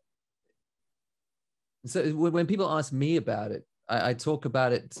mean, So when people ask me about it, I talk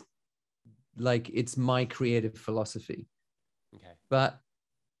about it like it's my creative philosophy. Okay. But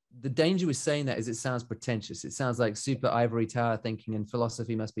the danger with saying that is it sounds pretentious. It sounds like super ivory tower thinking, and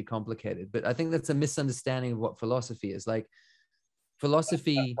philosophy must be complicated. But I think that's a misunderstanding of what philosophy is. Like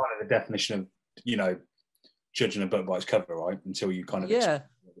philosophy, that's kind of the definition of, you know, judging a book by its cover, right? Until you kind of yeah.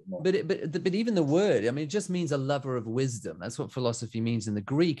 But even the word, I mean, it just means a lover of wisdom. That's what philosophy means in the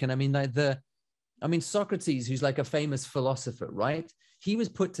Greek. And I mean, like Socrates, who's like a famous philosopher, right? He was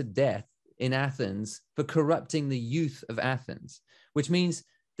put to death in Athens for corrupting the youth of Athens, which means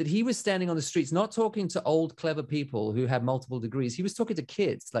that he was standing on the streets, not talking to old, clever people who had multiple degrees. He was talking to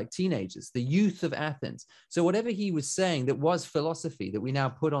kids, like teenagers, the youth of Athens. So whatever he was saying that was philosophy that we now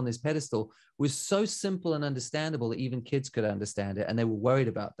put on this pedestal was so simple and understandable that even kids could understand it. And they were worried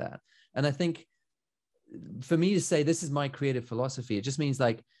about that. And I think for me to say, this is my creative philosophy, it just means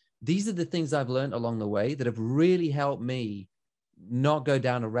like, these are the things I've learned along the way that have really helped me not go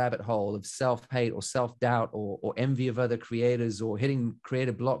down a rabbit hole of self-hate or self-doubt or envy of other creators or hitting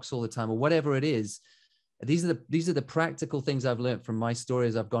creative blocks all the time or whatever it is. These are the practical things I've learned from my story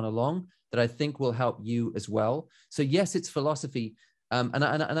as I've gone along that I think will help you as well. So yes, it's philosophy. And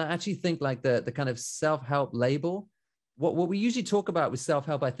I actually think like the kind of self-help label, what we usually talk about with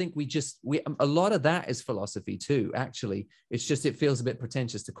self-help, I think we a lot of that is philosophy too, actually. It's just, it feels a bit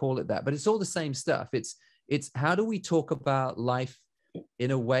pretentious to call it that, but it's all the same stuff. It's how do we talk about life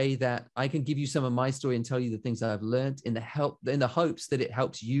in a way that I can give you some of my story and tell you the things I've learned in the hopes that it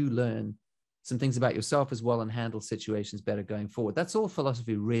helps you learn some things about yourself as well and handle situations better going forward. That's all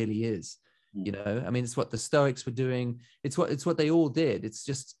philosophy really is. You know, I mean, it's what the Stoics were doing. It's what they all did. It's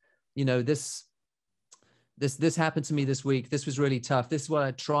just, you know, this happened to me this week. This was really tough. This is what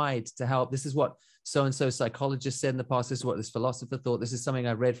I tried to help. This is what so-and-so psychologist said in the past. This is what this philosopher thought. This is something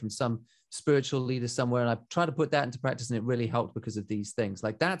I read from some spiritual leader somewhere. And I tried to put that into practice and it really helped because of these things.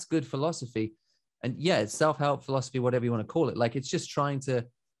 Like that's good philosophy. And yeah, it's self-help philosophy, whatever you want to call it. Like it's just trying to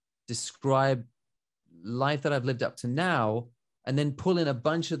describe life that I've lived up to now and then pull in a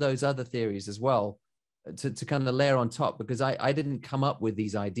bunch of those other theories as well to kind of layer on top, because I didn't come up with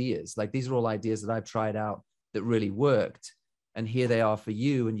these ideas. Like these are all ideas that I've tried out that really worked, and here they are for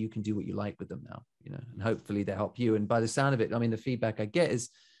you, and you can do what you like with them now, you know, and hopefully they help you. And by the sound of it, I mean, the feedback I get is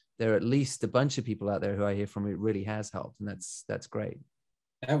there are at least a bunch of people out there who I hear from, it really has helped, and that's great.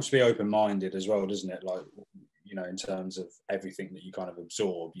 It helps to be open-minded as well, doesn't it? Like, you know, in terms of everything that you kind of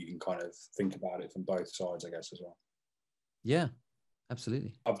absorb, you can kind of think about it from both sides, I guess, as well. Yeah,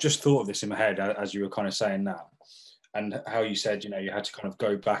 absolutely. I've just thought of this in my head as you were kind of saying that, and how you said, you know, you had to kind of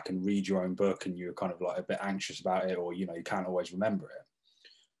go back and read your own book and you were kind of like a bit anxious about it, or, you know, you can't always remember it.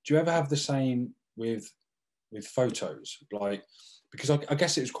 Do you ever have the same with photos? Like, because I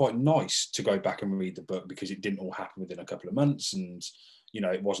guess it was quite nice to go back and read the book because it didn't all happen within a couple of months, and, you know,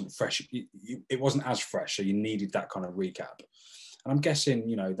 it wasn't fresh. It wasn't as fresh. So you needed that kind of recap. And I'm guessing,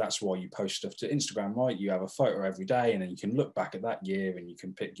 you know, that's why you post stuff to Instagram, right? You have a photo every day and then you can look back at that year and you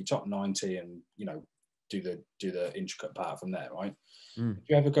can pick your top 90 and, you know, do the intricate part from there, right? Do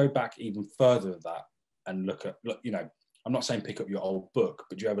you ever go back even further than that and look, you know, I'm not saying pick up your old book,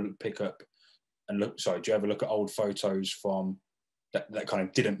 but do you ever do you ever look at old photos from that kind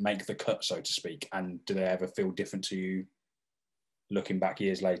of didn't make the cut, so to speak? And do they ever feel different to you looking back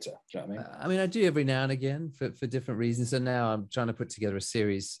years later? Do you know what I mean? I mean, I do every now and again for different reasons. So now I'm trying to put together a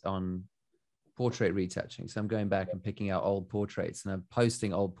series on portrait retouching. So I'm going back and picking out old portraits, and I'm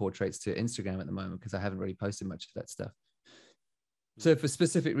posting old portraits to Instagram at the moment because I haven't really posted much of that stuff. So for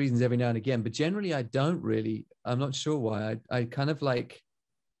specific reasons every now and again, but generally I don't really, I'm not sure why. I kind of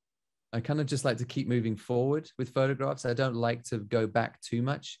just like to keep moving forward with photographs. I don't like to go back too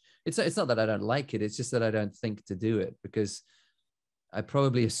much. It's not that I don't like it. It's just that I don't think to do it, because I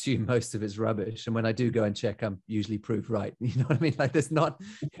probably assume most of it's rubbish. And when I do go and check, I'm usually proved right. You know what I mean? Like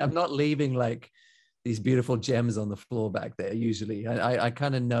I'm not leaving like these beautiful gems on the floor back there. Usually I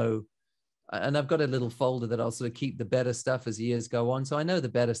kind of know, and I've got a little folder that I'll sort of keep the better stuff as years go on. So I know the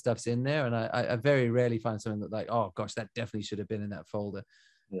better stuff's in there, and I very rarely find something that like, oh gosh, that definitely should have been in that folder.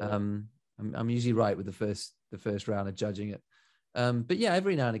 Yeah. I'm usually right with the first round of judging it. But yeah,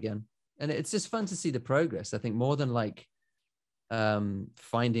 every now and again. And it's just fun to see the progress. I think more than like,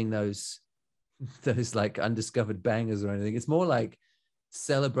 finding those like undiscovered bangers or anything. It's more like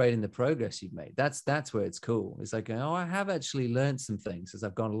celebrating the progress you've made. That's where it's cool. It's like, oh, I have actually learned some things as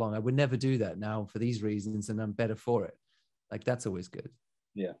I've gone along. I would never do that now for these reasons, and I'm better for it. Like that's always good.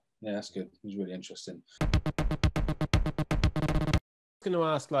 Yeah, that's good. It was really interesting. I was going to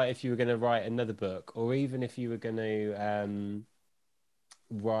ask, like, if you were going to write another book, or even if you were going to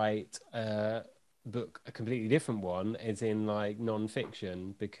write book a completely different one is in like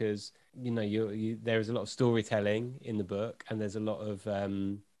non-fiction, because you know there is a lot of storytelling in the book, and there's a lot of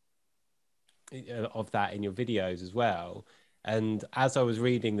that in your videos as well. And as I was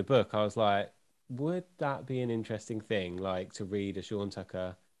reading the book, I was like, would that be an interesting thing, like to read a Sean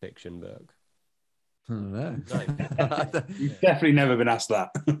Tucker fiction book? I don't know. No. You've definitely never been asked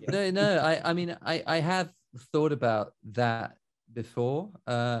that. No. I mean, I have thought about that before,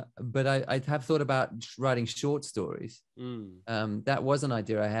 but I have thought about writing short stories. That was an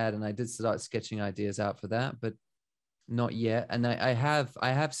idea I had, and I did start sketching ideas out for that, but not yet. And I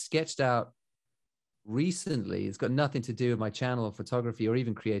have sketched out recently. It's got nothing to do with my channel of photography or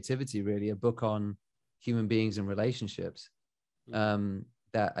even creativity, really. A book on human beings and relationships.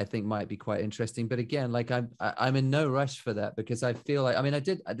 That I think might be quite interesting. But again, like I'm in no rush for that, because I feel like, I mean,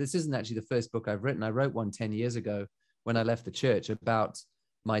 this isn't actually the first book I've written. I wrote one 10 years ago when I left the church, about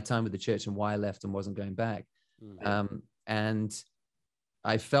my time with the church and why I left and wasn't going back. And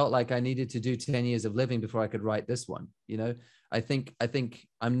I felt like I needed to do 10 years of living before I could write this one. You know, I think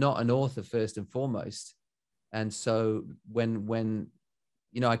I'm not an author first and foremost. And so when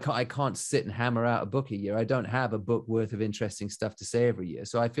you know, I can't sit and hammer out a book a year. I don't have a book worth of interesting stuff to say every year.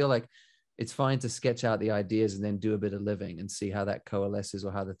 So I feel like it's fine to sketch out the ideas and then do a bit of living and see how that coalesces,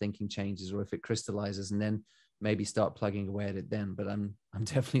 or how the thinking changes, or if it crystallizes, and then maybe start plugging away at it then. But I'm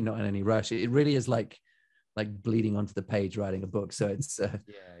definitely not in any rush. It really is like bleeding onto the page writing a book. So it's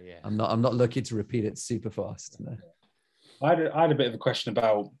I'm not looking to repeat it super fast. No. I had a bit of a question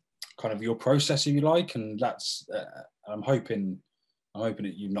about kind of your process, if you like, and that's I'm hoping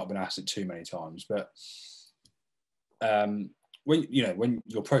that you've not been asked it too many times, but when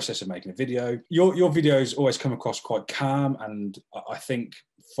your process of making a video, your videos always come across quite calm, and I think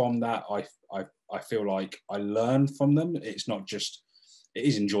from that I feel like I learn from them. It's not just, it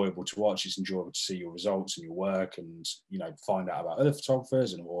is enjoyable to watch. It's enjoyable to see your results and your work, and find out about other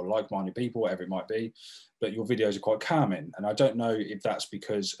photographers and or like-minded people, whatever it might be. But your videos are quite calming, and I don't know if that's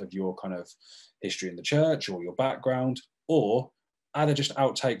because of your kind of history in the church or your background, or are there just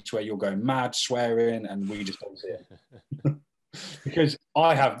outtakes where you're going mad, swearing, and we just don't see it? Because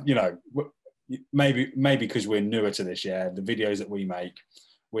I have, maybe because we're newer to this, the videos that we make,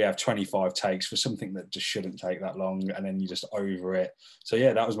 we have 25 takes for something that just shouldn't take that long, and then you just over it. So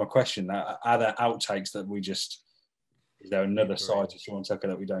that was my question. Are there outtakes that we just, is there another side to Sean Tucker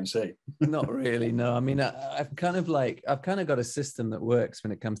that we don't see? Not really, no. I mean, I've kind of got a system that works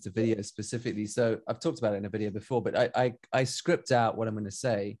when it comes to videos specifically. So I've talked about it in a video before, but I script out what I'm going to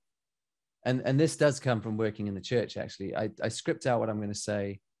say. And this does come from working in the church, actually. I script out what I'm going to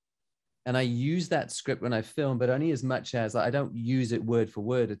say, and I use that script when I film, but only as much as I don't use it word for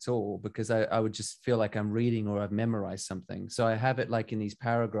word at all, because I would just feel like I'm reading or I've memorized something. So I have it like in these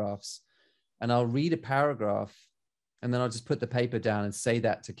paragraphs, and I'll read a paragraph, and then I'll just put the paper down and say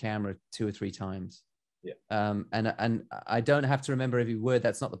that to camera 2 or 3 times. And I don't have to remember every word.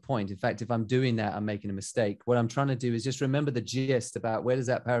 That's not the point. In fact, if I'm doing that, I'm making a mistake. What I'm trying to do is just remember the gist about where does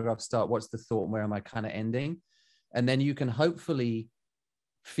that paragraph start? What's the thought? And where am I kind of ending? And then you can hopefully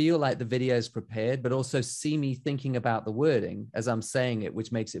feel like the video is prepared, but also see me thinking about the wording as I'm saying it,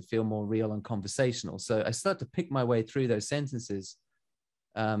 which makes it feel more real and conversational. So I start to pick my way through those sentences.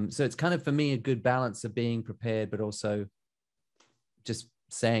 So it's kind of, for me, a good balance of being prepared, but also just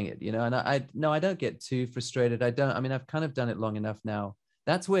saying it, and I don't get too frustrated. I mean, I've kind of done it long enough now.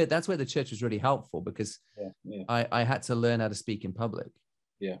 That's where the church was really helpful, because I had to learn how to speak in public.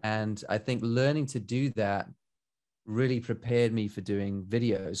 And I think learning to do that really prepared me for doing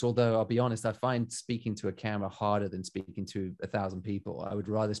videos. Although I'll be honest, I find speaking to a camera harder than speaking to 1,000 people. I would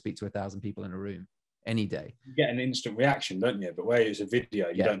rather speak to 1,000 people in a room any day. You get an instant reaction, don't you? But where it's a video,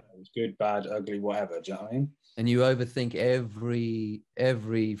 you don't know if it's good, bad, ugly, whatever. Do you know what I mean? And you overthink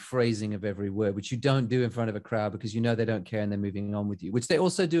every phrasing of every word, which you don't do in front of a crowd, because they don't care and they're moving on with you, which they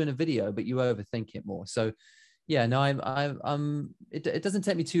also do in a video, but you overthink it more. So it doesn't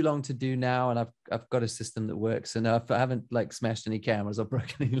take me too long to do now, and I've got a system that works, and I haven't smashed any cameras or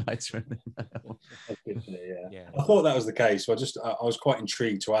broken any lights or anything. That's good to hear, I thought that was the case. So I was quite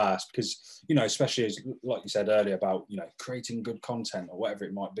intrigued to ask, because especially as, like you said earlier, about creating good content or whatever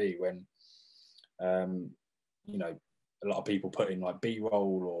it might be, when a lot of people put in like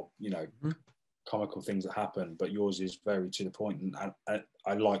B-roll or comical things that happen, but yours is very to the point, and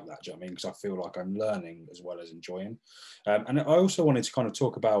I like that. Do you know what I mean? Because I feel like I'm learning as well as enjoying. And I also wanted to kind of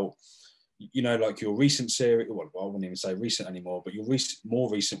talk about, like your recent series. Well, I wouldn't even say recent anymore, but your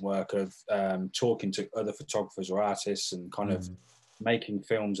more recent work of talking to other photographers or artists and kind of making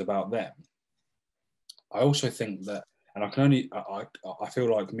films about them. I also think that And I can only, I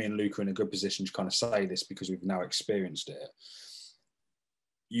feel like me and Luke are in a good position to kind of say this because we've now experienced it.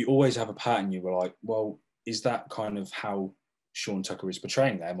 You always have a pattern. You were like, well, is that kind of how Sean Tucker is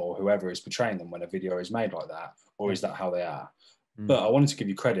portraying them, or whoever is portraying them when a video is made like that, or is that how they are? But I wanted to give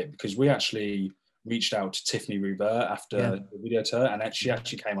you credit because we actually reached out to Tiffany Rubert after the video to her, and she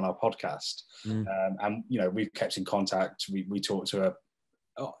actually came on our podcast. And you know, we've kept in contact. We talked to her,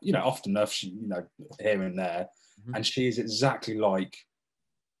 you know, often enough, she, you know, here and there, and she is exactly like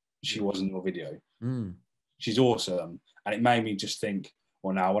she was in your video. She's awesome, and it made me just think,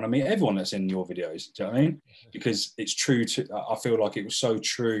 well, now I want to meet everyone that's in your videos. Do you know what I mean? Because it's true to, I feel like it was so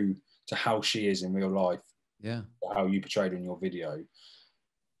true to how she is in real life. Yeah. How you portrayed in your video.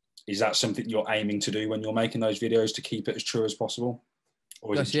 Is that something you're aiming to do when you're making those videos, to keep it as true as possible?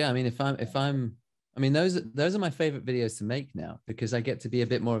 Or Gosh, yeah. I mean, I mean, those are my favorite videos to make now, because I get to be a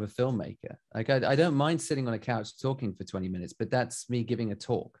bit more of a filmmaker. Like I don't mind sitting on a couch talking for 20 minutes, but that's me giving a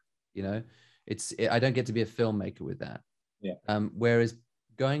talk, you know. I don't get to be a filmmaker with that. Yeah. Whereas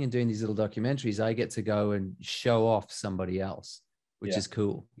going and doing these little documentaries, I get to go and show off somebody else, which is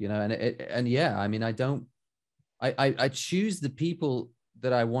cool, you know. And yeah, I mean, I choose the people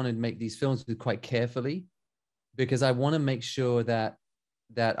that I want to make these films with quite carefully, because I want to make sure that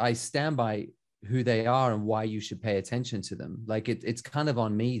I stand by who they are and why you should pay attention to them. Like it's kind of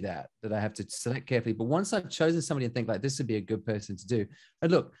on me that I have to select carefully. But once I've chosen somebody and think like, this would be a good person to do,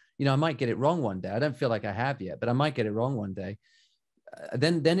 and look, you know, I might get it wrong one day. I don't feel like I have yet, but I might get it wrong one day.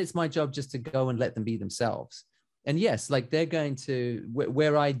 Then it's my job just to go and let them be themselves. And yes, like they're going to,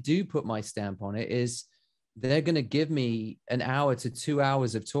 where I do put my stamp on it is they're going to give me an hour to 2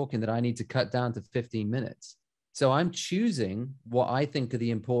 hours of talking that I need to cut down to 15 minutes. So I'm choosing what I think are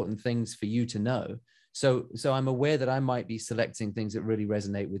the important things for you to know. So I'm aware that I might be selecting things that really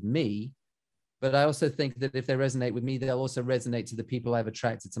resonate with me, but I also think that if they resonate with me, they'll also resonate to the people I've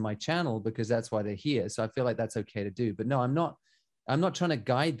attracted to my channel, because that's why they're here. So I feel like that's okay to do. But no, I'm not trying to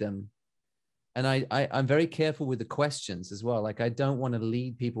guide them. And I'm very careful with the questions as well. Like I don't want to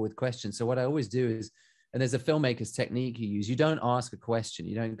lead people with questions. So what I always do is, and there's a filmmaker's technique you use, you don't ask a question.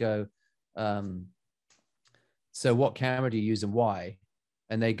 You don't go, so what camera do you use and why?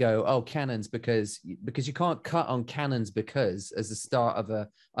 And they go, oh, Canons, because you can't cut on Canons because as the start of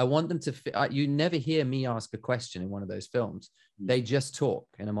I want them to, you never hear me ask a question in one of those films. They just talk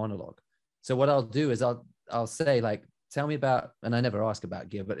in a monologue. So what I'll do is I'll say like, tell me about, and I never ask about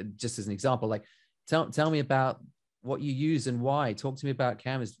gear, but just as an example, like tell me about what you use and why. Talk to me about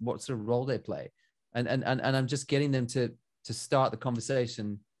cameras, what sort of role they play. And I'm just getting them to start the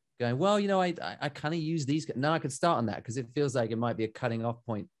conversation going, well, you know, I kind of use these. Now I can start on that because it feels like it might be a cutting off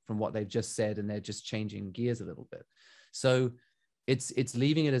point from what they've just said, and they're just changing gears a little bit. So it's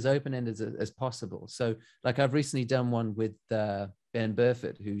leaving it as open-ended as possible. So like I've recently done one with Ben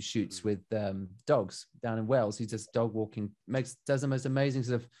Burford, who shoots with dogs down in Wales. He's just dog walking, does the most amazing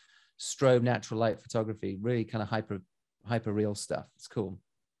sort of strobe natural light photography, really kind of hyper real stuff. It's cool.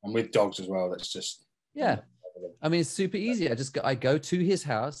 And with dogs as well, that's just, yeah. I mean, it's super easy. I go to his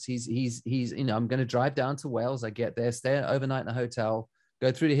house. He's, you know, I'm going to drive down to Wales. I get there, stay overnight in a hotel,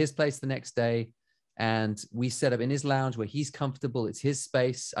 go through to his place the next day. And we set up in his lounge where he's comfortable. It's his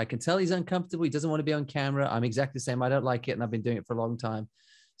space. I can tell he's uncomfortable. He doesn't want to be on camera. I'm exactly the same. I don't like it. And I've been doing it for a long time.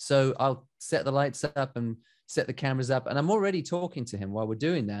 So I'll set the lights up and set the cameras up. And I'm already talking to him while we're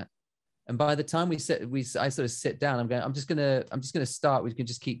doing that. And by the time I sort of sit down, I'm just gonna start. We can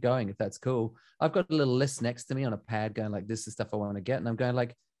just keep going if that's cool. I've got a little list next to me on a pad going like, this is stuff I want to get. And I'm going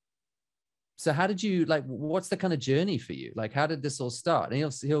like, so how did you, like, what's the kind of journey for you? Like, how did this all start?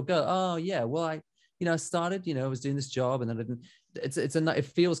 And he'll go, oh yeah, well, I started, I was doing this job, and then it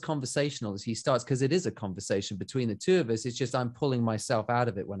feels conversational as he starts, because it is a conversation between the two of us. It's just I'm pulling myself out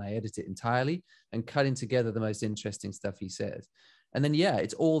of it when I edit it entirely and cutting together the most interesting stuff he says. And then, yeah,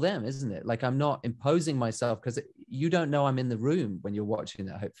 it's all them, isn't it? Like I'm not imposing myself, because you don't know I'm in the room when you're watching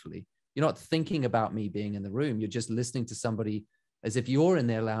that. Hopefully you're not thinking about me being in the room. You're just listening to somebody as if you're in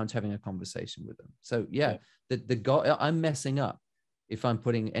their lounge having a conversation with them. So yeah. I'm messing up if I'm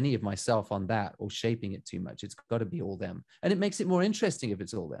putting any of myself on that or shaping it too much. It's got to be all them. And it makes it more interesting if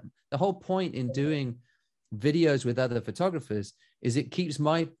it's all them. The whole point in doing videos with other photographers is it keeps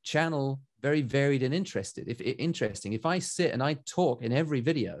my channel very varied and interesting. If I sit and I talk in every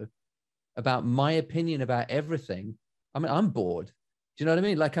video about my opinion about everything, I mean, I'm bored. Do you know what I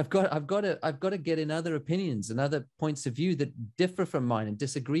mean? Like I've got to get in other opinions and other points of view that differ from mine and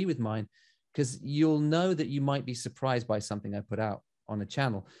disagree with mine, because you'll know that you might be surprised by something I put out on a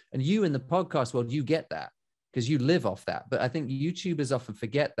channel. And you in the podcast world, you get that. because you live off that. But I think YouTubers often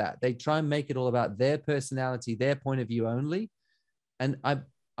forget that. They try and make it all about their personality, their point of view only. And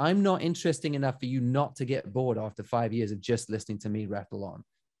I'm not interesting enough for you not to get bored after 5 years of just listening to me rattle on.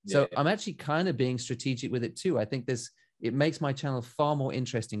 So I'm actually kind of being strategic with it too. I think it makes my channel far more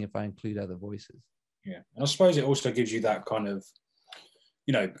interesting if I include other voices. Yeah. And I suppose it also gives you that kind of,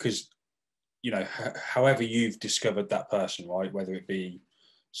 you know, because, you know, however you've discovered that person, right? Whether it be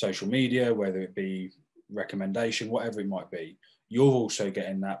social media, whether it be recommendation, whatever it might be, you're also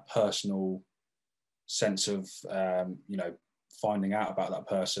getting that personal sense of, you know, finding out about that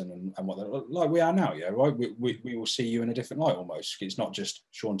person and what they're like we are now, yeah, right? We will see you in a different light almost. It's not just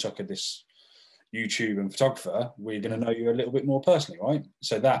Sean Tucker, this YouTube and photographer. We're going to know you a little bit more personally, right?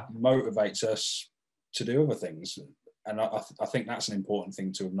 So that motivates us to do other things. And I think that's an important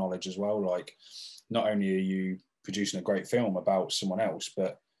thing to acknowledge as well. Like, not only are you producing a great film about someone else,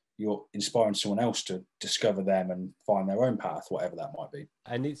 but you're inspiring someone else to discover them and find their own path, whatever that might be.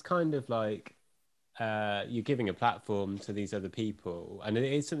 And it's kind of like you're giving a platform to these other people. And it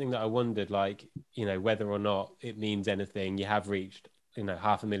is something that I wondered, like, you know, whether or not it means anything. You have reached, you know,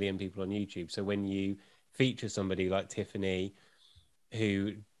 500,000 people on YouTube. So when you feature somebody like Tiffany,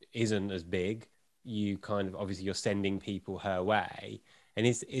 who isn't as big, you kind of, obviously you're sending people her way. And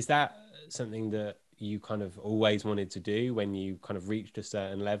is that something that you kind of always wanted to do when you kind of reached a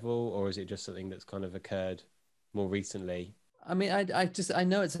certain level, or is it just something that's kind of occurred more recently? I mean, I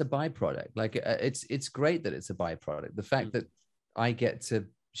know it's a byproduct. Like, it's great that it's a byproduct. The fact that I get to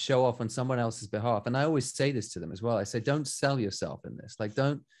show off on someone else's behalf. And I always say this to them as well. I say, don't sell yourself in this. Like,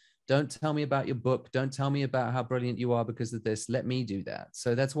 don't tell me about your book. Don't tell me about how brilliant you are because of this. Let me do that.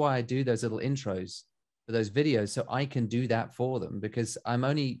 So that's why I do those little intros for those videos, so I can do that for them, because I'm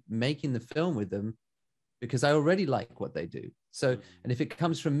only making the film with them because I already like what they do. So, and if it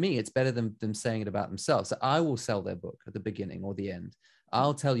comes from me, it's better than them saying it about themselves. So I will sell their book at the beginning or the end.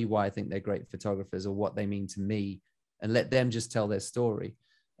 I'll tell you why I think they're great photographers or what they mean to me, and let them just tell their story.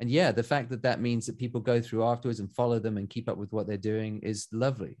 And yeah, the fact that that means that people go through afterwards and follow them and keep up with what they're doing is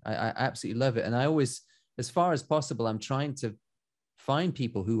lovely. I absolutely love it. And I always, as far as possible, I'm trying to find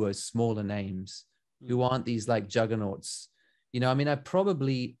people who are smaller names, who aren't these like juggernauts. You know, I mean, I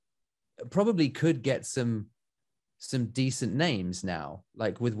probably could get some decent names now,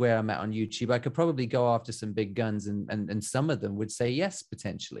 like with where I'm at on YouTube. I could probably go after some big guns, and some of them would say yes,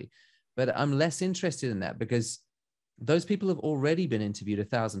 potentially. But I'm less interested in that because those people have already been interviewed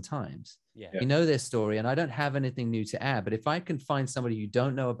 1,000 times. Yeah. You know their story, and I don't have anything new to add. But if I can find somebody you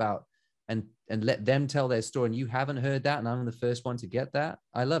don't know about and let them tell their story, and you haven't heard that, and I'm the first one to get that,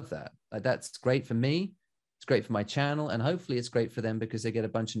 I love that. Like, that's great for me. It's great for my channel, and hopefully it's great for them because they get a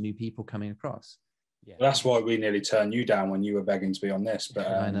bunch of new people coming across. Yeah. Well, that's why we nearly turned you down when you were begging to be on this. But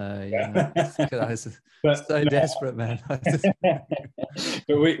I know, yeah. I was so desperate, man.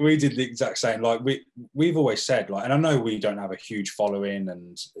 But we did the exact same. Like, we've always said, like, and I know we don't have a huge following,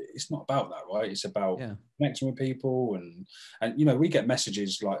 and it's not about that, right? It's about connecting with people, and you know, we get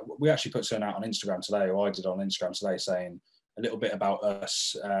messages. Like, we actually put something out on Instagram today, or I did on Instagram today, saying a little bit about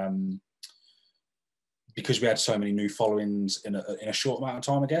us. Because we had so many new followings in a short amount of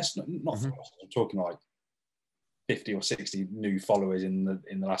time, I guess. Not I'm talking like 50 or 60 new followers in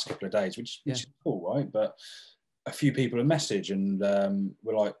the last couple of days, which is cool, right? But a few people a message, and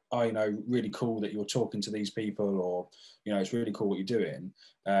we're like, oh, you know, really cool that you're talking to these people, or, you know, it's really cool what you're doing.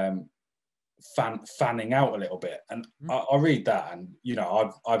 Fanning out a little bit, and I read that, and you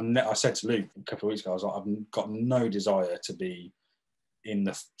know, I said to Luke a couple of weeks ago, I was like, I've got no desire to be in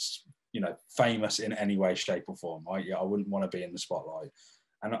the, you know, famous in any way, shape, or form. I wouldn't want to be in the spotlight.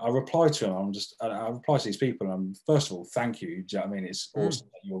 And I replied to him. I reply to these people, and first of all, thank you. Do you know what I mean? It's awesome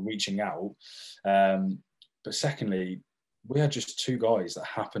that you're reaching out. But secondly, we are just two guys that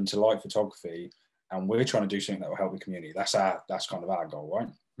happen to like photography, and we're trying to do something that will help the community. That's kind of our goal,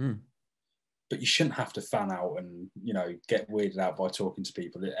 right? But you shouldn't have to fan out and, you know, get weirded out by talking to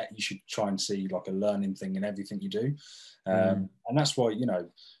people. You should try and see like a learning thing in everything you do. And that's why, you know,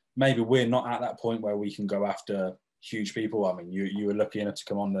 maybe we're not at that point where we can go after huge people. I mean, you were lucky enough to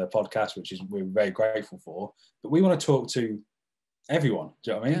come on the podcast, which is we're very grateful for. But we want to talk to everyone.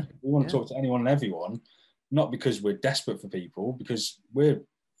 Do you know what I mean? Yeah. We want to talk to anyone and everyone, not because we're desperate for people, because we're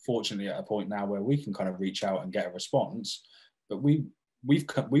fortunately at a point now where we can kind of reach out and get a response. But we've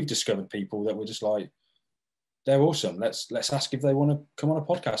discovered people that we're just like, they're awesome. Let's ask if they want to come on a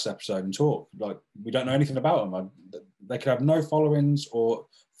podcast episode and talk. Like, we don't know anything about them. They could have no followings or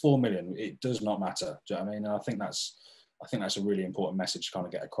 4 million. It does not matter. Do you know what I mean? And I think that's a really important message to kind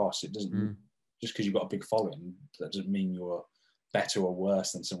of get across. It doesn't just because you've got a big following, that doesn't mean you're better or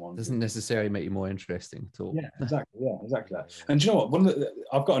worse than someone. Doesn't necessarily make you more interesting at all. Yeah, exactly. Yeah, exactly that. And do you know what?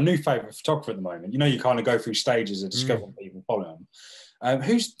 I've got a new favourite photographer at the moment. You know, you kind of go through stages of discovering people, following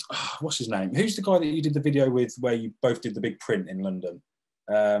them. What's his name? Who's the guy that you did the video with where you both did the big print in London?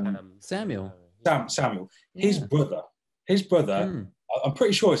 Samuel. Samuel. Yeah. His brother. I'm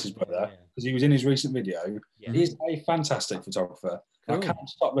pretty sure it's his brother because he was in his recent video. Yeah. He's a fantastic photographer. Cool. I can't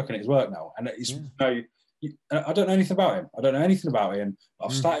stop looking at his work now, and it's I don't know anything about him.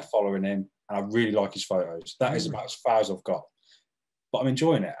 I've started following him, and I really like his photos. That is about as far as I've got, but I'm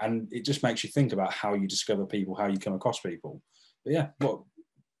enjoying it, and it just makes you think about how you discover people, how you come across people. But yeah,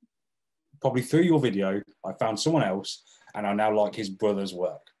 probably through your video, I found someone else, and I now like his brother's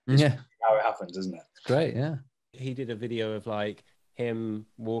work. It's how it happens, isn't it? It's great, yeah. He did a video of like him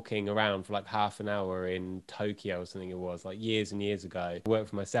walking around for like half an hour in Tokyo or something. It was like years and years ago. I work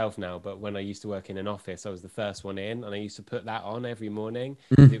for myself now, but when I used to work in an office, I was the first one in, and I used to put that on every morning.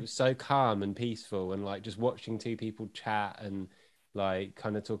 It was so calm and peaceful, and like just watching two people chat and like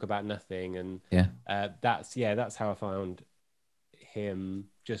kind of talk about nothing. And that's how I found him,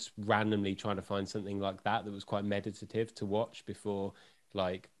 just randomly trying to find something like that was quite meditative to watch before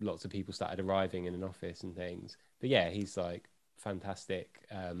like lots of people started arriving in an office and things. But yeah, he's like fantastic,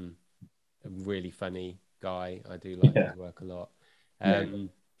 a really funny guy. I do like his work a lot.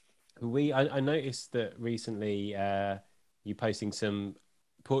 I noticed that recently you posting some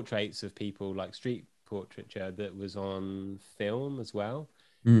portraits of people, like street portraiture, that was on film as well,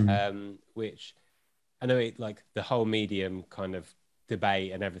 which I know it, like the whole medium kind of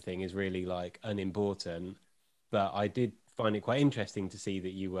debate and everything is really like unimportant, but I did find it quite interesting to see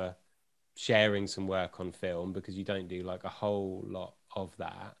that you were sharing some work on film, because you don't do like a whole lot of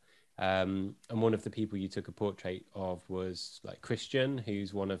that. And one of the people you took a portrait of was like Christian,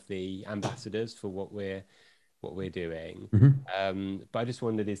 who's one of the ambassadors for what we're doing. But I just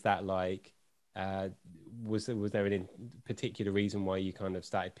wondered, is that like was there any particular reason why you kind of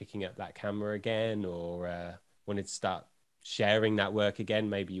started picking up that camera again, or wanted to start sharing that work again?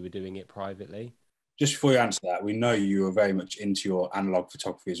 Maybe you were doing it privately. Just before you answer that, we know you are very much into your analog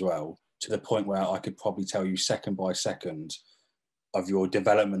photography as well, to the point where I could probably tell you second by second of your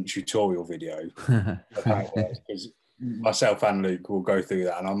development tutorial video of how it works, because myself and Luke will go through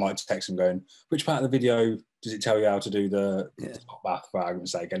that, and I might text him going, which part of the video does it tell you how to do the top bath, for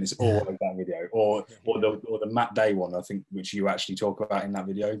argument's sake? And it's all of that video, or the Matt Day one, I think, which you actually talk about in that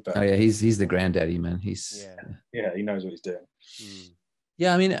video. But he's the granddaddy, man. He's he knows what he's doing.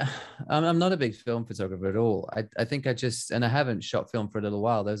 Yeah, I mean, I'm not a big film photographer at all. I think I haven't shot film for a little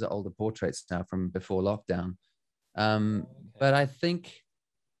while. Those are older portraits now from before lockdown. But I think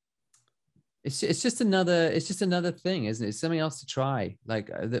it's just another thing, isn't it? It's something else to try.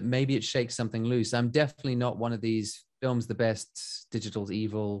 Like that, maybe it shakes something loose. I'm definitely not one of these film's the best, digital's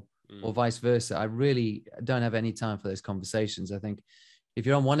evil, or vice versa. I really don't have any time for those conversations. I think if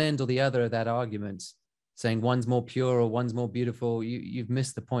you're on one end or the other of that argument, saying one's more pure or one's more beautiful, you've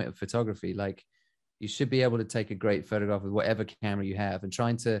missed the point of photography. Like you should be able to take a great photograph with whatever camera you have, and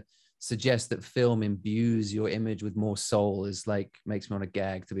trying to suggest that film imbues your image with more soul is like, makes me want to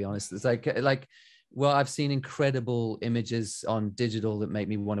gag, to be honest. It's like, well, I've seen incredible images on digital that make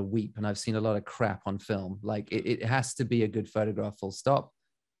me want to weep, and I've seen a lot of crap on film. Like it has to be a good photograph, full stop.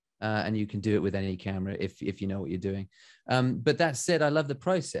 And you can do it with any camera if you know what you're doing. But that said, I love the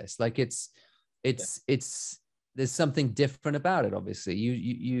process. Like it's there's something different about it. Obviously,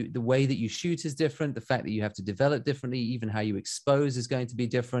 you the way that you shoot is different. The fact that you have to develop differently, even how you expose is going to be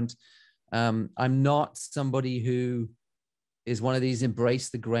different. I'm not somebody who is one of these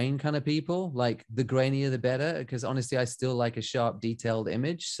embrace the grain kind of people. Like the grainier the better, because honestly, I still like a sharp, detailed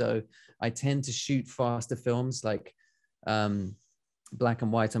image. So I tend to shoot faster films, like black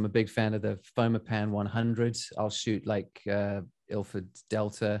and white. I'm a big fan of the Fomapan 100. I'll shoot like Ilford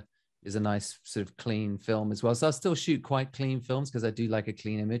Delta is a nice sort of clean film as well. So I'll still shoot quite clean films because I do like a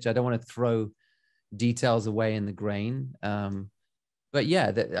clean image. I don't want to throw details away in the grain. But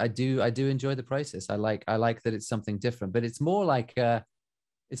yeah, I do enjoy the process. I like that it's something different, but it's more like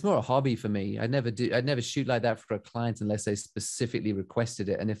it's more a hobby for me. I'd never shoot like that for a client unless they specifically requested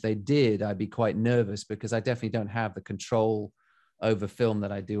it. And if they did, I'd be quite nervous because I definitely don't have the control over film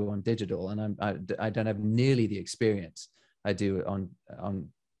that I do on digital. And I don't have nearly the experience I do on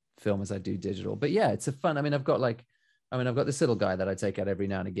film as I do digital. But yeah, it's a fun. I've got this little guy that I take out every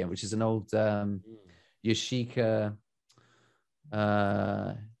now and again, which is an old Yashica.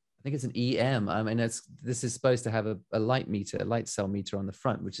 I think it's an EM. This is supposed to have a light cell meter on the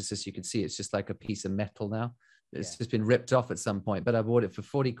front, which is just, you can see it's just like a piece of metal now. It's just been ripped off at some point, but I bought it for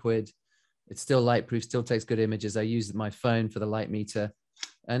 40 quid It's still light proof, still takes good images. I use my phone for the light meter,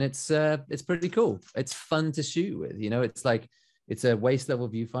 and it's pretty cool. It's fun to shoot with. You know, it's like it's a waist level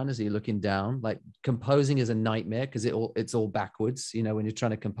viewfinder, so you're looking down. Like composing is a nightmare because it's all backwards. You know, when you're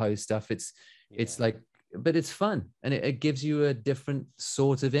trying to compose stuff, it's like, but it's fun, and it gives you a different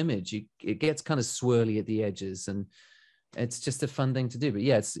sort of image. It gets kind of swirly at the edges, and it's just a fun thing to do. But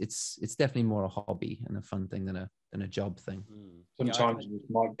yeah, it's definitely more a hobby and a fun thing than a job thing. Sometimes you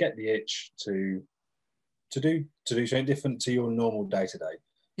might get the itch to do something different to your normal day to day.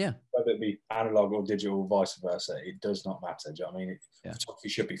 Yeah. Whether it be analog or digital, vice versa, it does not matter. Do you know what I mean? Photography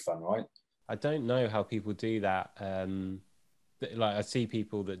should be fun, right? I don't know how people do that. Like I see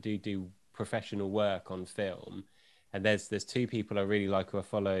people that do professional work on film, and there's two people I really like who I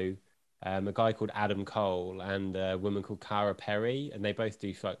follow. A guy called Adam Cole and a woman called Cara Perry, and they both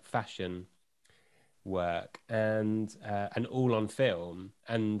do like fashion work and all on film.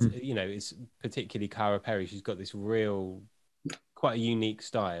 And you know, it's particularly Cara Perry. She's got this real, quite a unique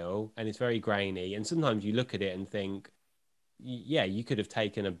style, and it's very grainy. And sometimes you look at it and think, yeah, you could have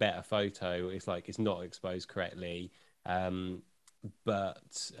taken a better photo. It's like it's not exposed correctly,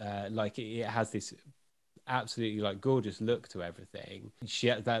 but like it has this absolutely like gorgeous look to everything.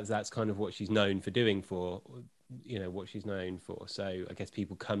 That's kind of what she's known for doing, for you know, what she's known for. So I guess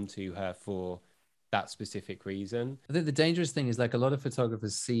people come to her for that specific reason. I think the dangerous thing is, like, a lot of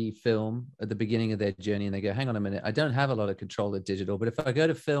photographers see film at the beginning of their journey and they go, hang on a minute, I don't have a lot of control of digital, but if I go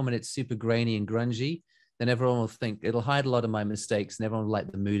to film and it's super grainy and grungy, then everyone will think it'll hide a lot of my mistakes and everyone will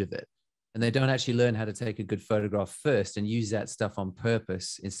like the mood of it. And they don't actually learn how to take a good photograph first and use that stuff on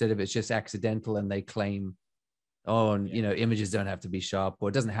purpose, instead of it's just accidental and they claim, oh, and you know, images don't have to be sharp, or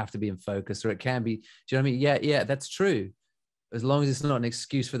it doesn't have to be in focus, or it can be. Do you know what I mean? Yeah, that's true. As long as it's not an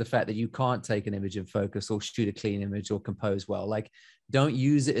excuse for the fact that you can't take an image in focus or shoot a clean image or compose well. Like, don't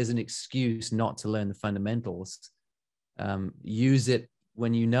use it as an excuse not to learn the fundamentals. Use it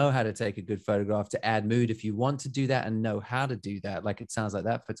when you know how to take a good photograph to add mood, if you want to do that and know how to do that, like it sounds like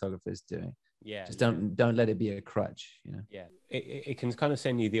that photographer is doing. Just don't let it be a crutch, you know. It can kind of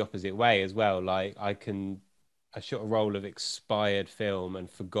send you the opposite way as well. Like I shot a roll of expired film and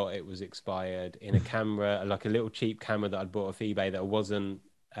forgot it was expired in a camera, like a little cheap camera that I'd bought off eBay that I wasn't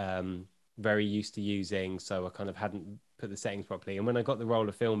very used to using. So I kind of hadn't put the settings properly. And when I got the roll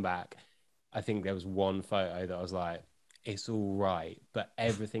of film back, I think there was one photo that I was like, it's all right. But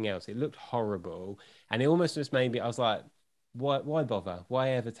everything else, it looked horrible. And it almost just made me, I was like, why bother?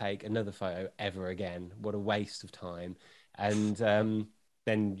 Why ever take another photo ever again? What a waste of time. And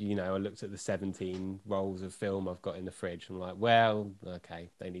then, you know, I looked at the 17 rolls of film I've got in the fridge. I'm like, well, okay,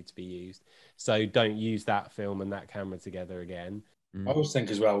 they need to be used. So don't use that film and that camera together again. I always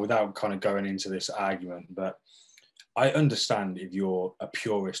think as well, without kind of going into this argument, but I understand if you're a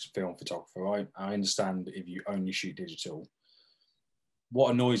purist film photographer, right? I understand if you only shoot digital.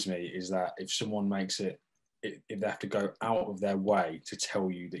 What annoys me is that if someone makes it, if they have to go out of their way to tell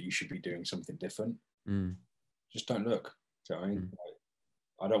you that you should be doing something different, just don't look. Do you know what I mean? Like,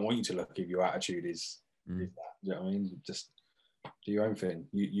 I don't want you to look if your attitude is that. Do you know what I mean? Just do your own thing.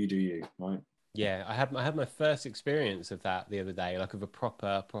 You do you, right? Yeah, I had my first experience of that the other day, like of a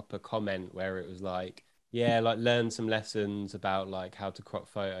proper comment where it was like, yeah, like learn some lessons about like how to crop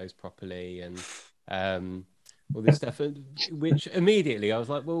photos properly and all this stuff, which immediately I was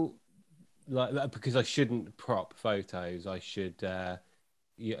like, well, like because I shouldn't crop photos, I should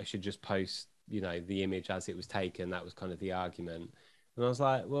just post, you know, the image as it was taken. That was kind of the argument. And I was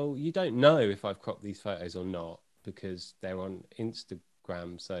like, well, you don't know if I've cropped these photos or not because they're on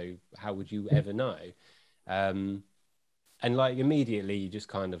Instagram. So how would you ever know? And like immediately you just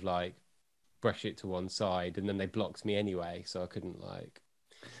kind of like brush it to one side, and then they blocked me anyway. So I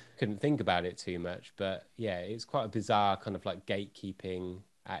couldn't think about it too much. But yeah, it's quite a bizarre kind of like gatekeeping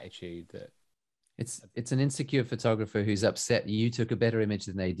attitude that it's an insecure photographer who's upset you took a better image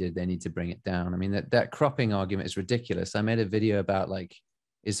than they did. They need to bring it down. I mean, that cropping argument is ridiculous. I made a video about like,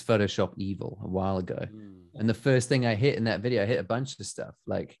 is Photoshop evil a while ago? And the first thing I hit in that video, I hit a bunch of stuff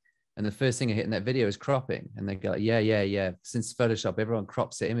like, and the first thing I hit in that video is cropping. And they go like, yeah. Since Photoshop, everyone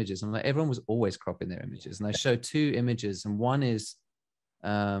crops their images. I'm like, everyone was always cropping their images. And I showed two images, and one is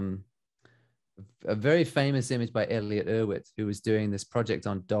a very famous image by Elliot Erwitt, who was doing this project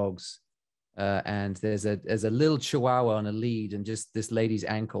on dogs. And there's a little chihuahua on a lead and just this lady's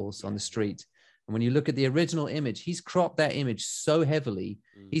ankles on the street. And when you look at the original image, he's cropped that image so heavily,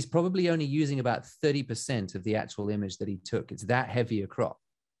 he's probably only using about 30% of the actual image that he took. It's that heavy a crop.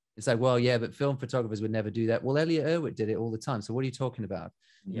 It's like, well, yeah, but film photographers would never do that. Well, Elliot Erwitt did it all the time. So what are you talking about?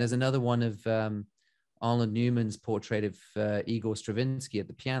 And there's another one of Arnold Newman's portrait of Igor Stravinsky at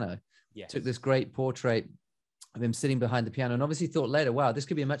the piano, Yes. took this great portrait of him sitting behind the piano, and obviously thought later, wow, this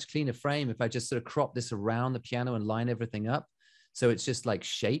could be a much cleaner frame if I just sort of crop this around the piano and line everything up. So it's just like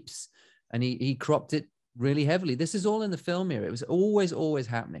shapes. And he cropped it really heavily. This is all in the film here. It was always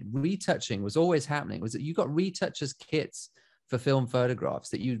happening. Retouching was always happening. Was that you got retouchers kits for film photographs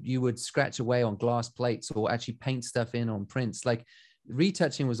that you would scratch away on glass plates or actually paint stuff in on prints. Like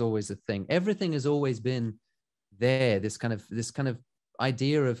retouching was always a thing. Everything has always been there. This kind of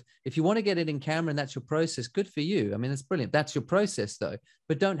idea of, if you want to get it in camera and that's your process, good for you. I mean, that's brilliant. That's your process though.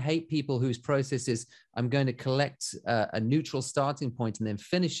 But don't hate people whose process is, I'm going to collect a neutral starting point and then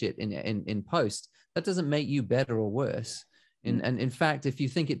finish it in post. That doesn't make you better or worse. And in fact, if you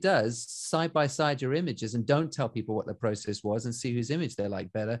think it does, side by side your images and don't tell people what the process was and see whose image they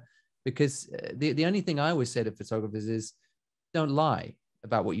like better. Because the only thing I always say to photographers is, don't lie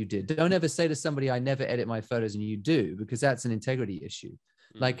about what you did. Don't ever say to somebody, I never edit my photos, and you do, because that's an integrity issue.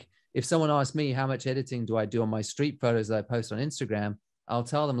 Like if someone asks me how much editing do I do on my street photos that I post on Instagram, I'll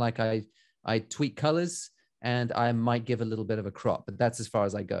tell them like I tweak colors and I might give a little bit of a crop, but that's as far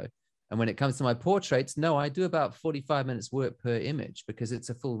as I go. And when it comes to my portraits, no, I do about 45 minutes work per image because it's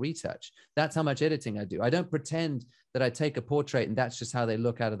a full retouch. That's how much editing I do. I don't pretend that I take a portrait and that's just how they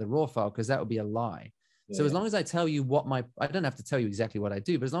look out of the raw file, because that would be a lie. So as long as I tell you I don't have to tell you exactly what I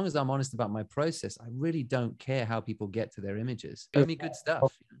do, but as long as I'm honest about my process, I really don't care how people get to their images. Show me good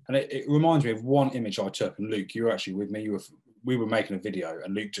stuff. And it reminds me of one image I took, and Luke, you were actually with me. We were making a video,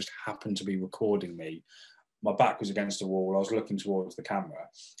 and Luke just happened to be recording me. My back was against the wall. I was looking towards the camera,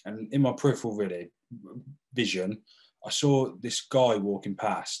 and in my peripheral vision, I saw this guy walking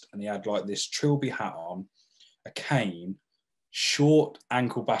past, and he had like this trilby hat on, a cane, short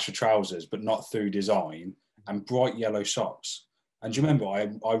ankle basher trousers, but not through design, and bright yellow socks. And do you remember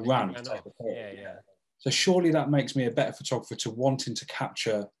I ran to take a photo? Yeah. So surely that makes me a better photographer to wanting to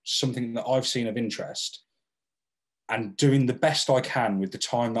capture something that I've seen of interest and doing the best I can with the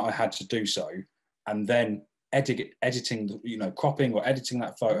time that I had to do so, and then editing, cropping or editing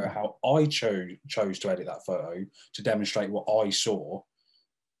that photo how I chose to edit that photo to demonstrate what I saw.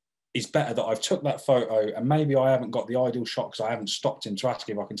 It's better that I've took that photo and maybe I haven't got the ideal shot because I haven't stopped him to ask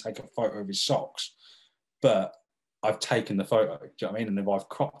if I can take a photo of his socks, but I've taken the photo. Do you know what I mean? And if I've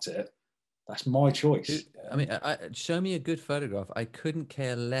cropped it, that's my choice. I mean, show me a good photograph. I couldn't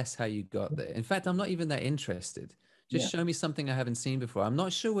care less how you got there. In fact, I'm not even that interested. Just show me something I haven't seen before. I'm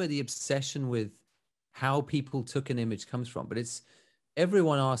not sure where the obsession with how people took an image comes from, but it's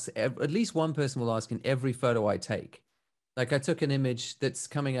everyone asks, at least one person will ask in every photo I take. Like I took an image that's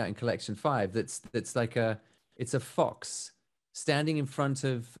coming out in collection 5. That's like it's a fox standing in front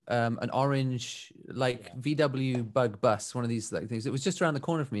of an orange VW bug bus, one of these like things. It was just around the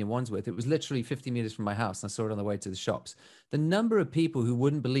corner from me in Wandsworth. It was literally 50 meters from my house, and I saw it on the way to the shops. The number of people who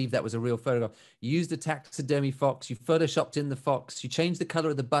wouldn't believe that was a real photograph. You used a taxidermy fox, you photoshopped in the fox, you changed the color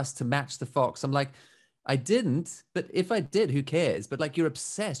of the bus to match the fox. I'm like, I didn't, but if I did, who cares? But like, you're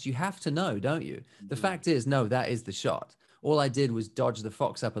obsessed. You have to know, don't you? The fact is, no, that is the shot. All I did was dodge the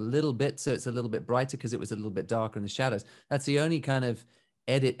fox up a little bit so it's a little bit brighter because it was a little bit darker in the shadows. That's the only kind of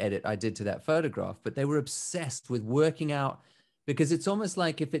edit I did to that photograph. But they were obsessed with working out, because it's almost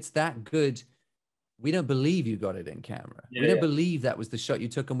like if it's that good, we don't believe you got it in camera. We don't believe that was the shot you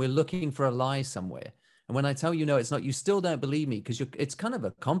took, and we're looking for a lie somewhere. And when I tell you, no, it's not, you still don't believe me, because it's kind of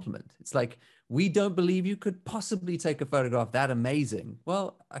a compliment. It's like, we don't believe you could possibly take a photograph that amazing.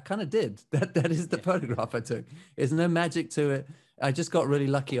 Well, I kind of did. That is the photograph I took. There's no magic to it. I just got really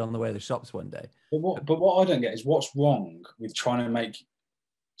lucky on the way to the shops one day. But what I don't get is what's wrong with trying to make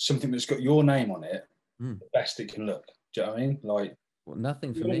something that's got your name on it the best it can look. Do you know what I mean? Like, well,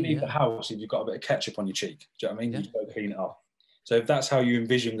 nothing for you me. don't leave the house if you've got a bit of ketchup on your cheek. Do you know what I mean? Yeah. You just go clean it off. So if that's how you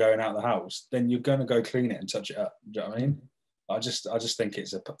envision going out the house, then you're going to go clean it and touch it up. Do you know what I mean? I just think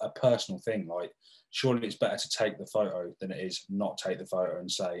it's a personal thing. Like, surely it's better to take the photo than it is not take the photo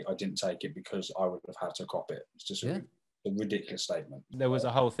and say, I didn't take it because I would have had to crop it. It's just a ridiculous statement. There was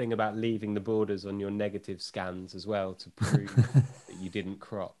a whole thing about leaving the borders on your negative scans as well to prove that you didn't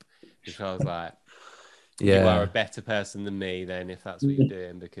crop. Which I was like, you are a better person than me then if that's what you're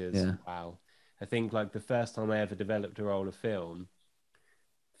doing, because wow. I think like the first time I ever developed a roll of film,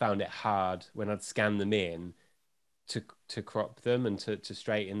 found it hard when I'd scan them in to crop them and to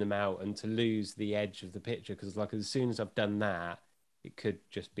straighten them out and to lose the edge of the picture, because like as soon as I've done that, it could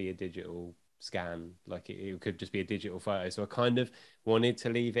just be a digital scan, like it could just be a digital photo. So I kind of wanted to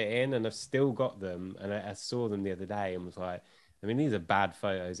leave it in, and I've still got them, and I saw them the other day and was like, I mean, these are bad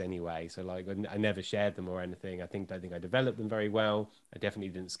photos anyway, so like I never shared them or anything. I don't think I developed them very well. I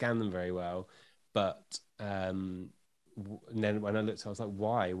definitely didn't scan them very well, but and then when I looked, I was like,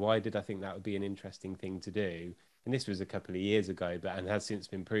 why did I think that would be an interesting thing to do? And this was a couple of years ago, but and has since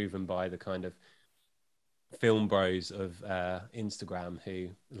been proven by the kind of film bros of Instagram who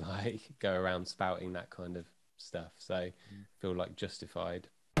like go around spouting that kind of stuff. So I feel like justified.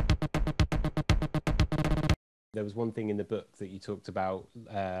 There was one thing in the book that you talked about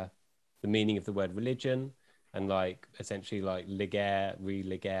the meaning of the word religion and like essentially like ligaire,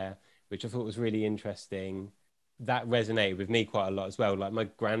 religaire, which I thought was really interesting. That resonated with me quite a lot as well. Like my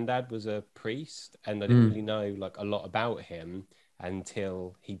granddad was a priest and I didn't really know like a lot about him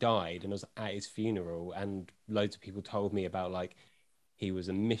until he died, and I was at his funeral and loads of people told me about like he was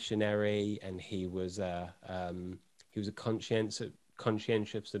a missionary and he was a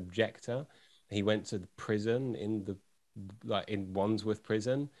conscientious objector. He went to the prison in the like in Wandsworth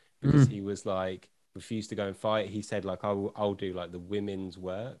prison because he was like refused to go and fight. He said like I'll do like the women's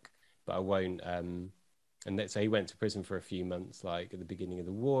work, but I won't and that, so he went to prison for a few months like at the beginning of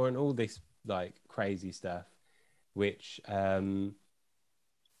the war and all this like crazy stuff, which I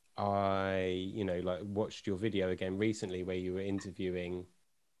like watched your video again recently where you were interviewing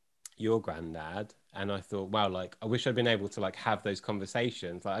your granddad, and I thought, wow, like I wish I'd been able to like have those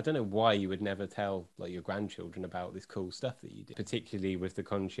conversations. Like I don't know why you would never tell like your grandchildren about this cool stuff that you do, particularly with the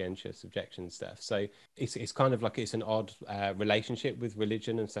conscientious objection stuff. So it's kind of like it's an odd relationship with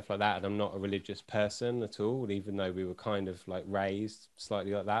religion and stuff like that, and I'm not a religious person at all, even though we were kind of like raised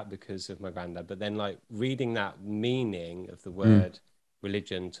slightly like that because of my granddad. But then like reading that meaning of the word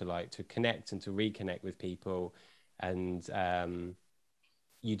religion to like to connect and to reconnect with people, and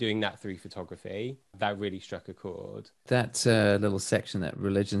you doing that through photography, that really struck a chord. That little section, that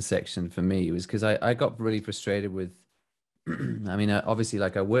religion section for me was because I got really frustrated with, I mean, obviously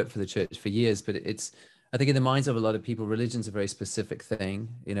like I worked for the church for years, but I think in the minds of a lot of people, religion's a very specific thing.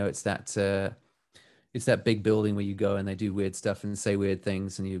 It's that big building where you go and they do weird stuff and say weird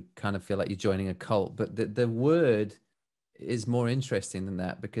things and you kind of feel like you're joining a cult. But the word is more interesting than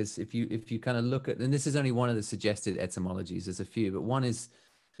that, because if you kind of look at, and this is only one of the suggested etymologies, there's a few, but one is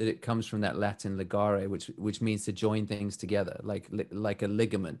that it comes from that Latin ligare, which means to join things together, like a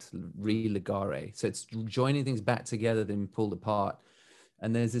ligament, religare. So it's joining things back together, then pulled apart.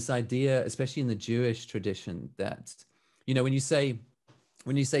 And there's this idea, especially in the Jewish tradition, that when you say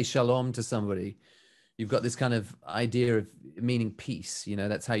shalom to somebody, you've got this kind of idea of meaning peace.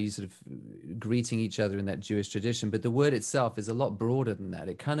 That's how you sort of greeting each other in that Jewish tradition. But the word itself is a lot broader than that.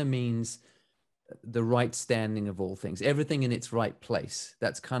 It kind of means the right standing of all things, everything in its right place.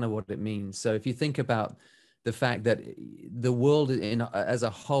 That's kind of what it means. So if you think about the fact that the world as a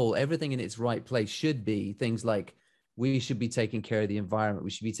whole, everything in its right place should be things like we should be taking care of the environment.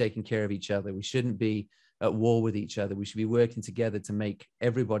 We should be taking care of each other. We shouldn't be at war with each other. We should be working together to make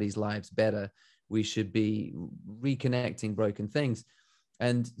everybody's lives better. We should be reconnecting broken things.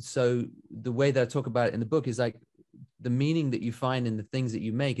 And so the way that I talk about it in the book is like the meaning that you find in the things that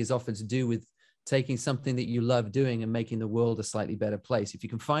you make is often to do with taking something that you love doing and making the world a slightly better place. If you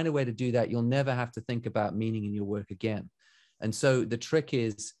can find a way to do that, you'll never have to think about meaning in your work again. And so the trick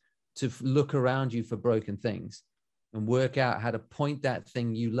is to look around you for broken things and work out how to point that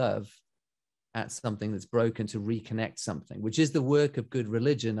thing you love at something that's broken to reconnect something, which is the work of good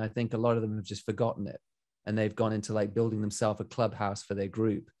religion. I think a lot of them have just forgotten it, and they've gone into like building themselves a clubhouse for their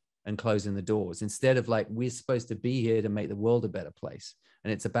group and closing the doors, instead of like, we're supposed to be here to make the world a better place.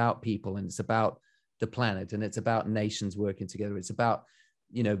 And it's about people, and it's about the planet, and it's about nations working together. It's about,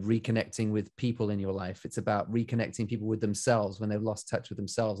 reconnecting with people in your life. It's about reconnecting people with themselves when they've lost touch with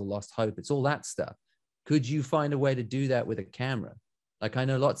themselves or lost hope. It's all that stuff. Could you find a way to do that with a camera? Like I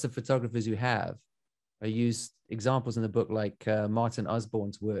know lots of photographers who have. I use examples in the book like Martin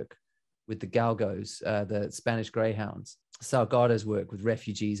Osborne's work with the galgos, the Spanish greyhounds, Salgado's work with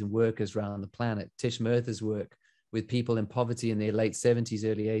refugees and workers around the planet, Tish Murtha's work with people in poverty in their late 70s,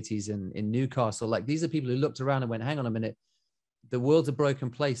 early 80s in Newcastle. Like these are people who looked around and went, hang on a minute, the world's a broken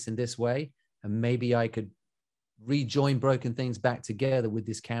place in this way, and maybe I could rejoin broken things back together with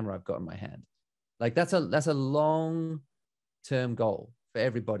this camera I've got in my hand. Like that's a long-term goal for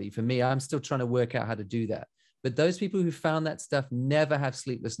everybody. For me, I'm still trying to work out how to do that. But those people who found that stuff never have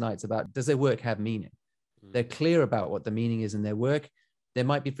sleepless nights about, does their work have meaning? They're clear about what the meaning is in their work. They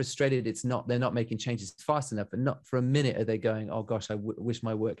might be frustrated they're not making changes fast enough, but not for a minute are they going, oh gosh, I wish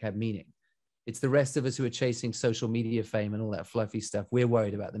my work had meaning. It's the rest of us who are chasing social media fame and all that fluffy stuff. We're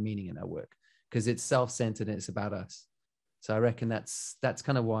worried about the meaning in our work because it's self-centered and it's about us. So I reckon that's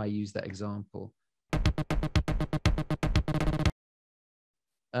kind of why I use that example.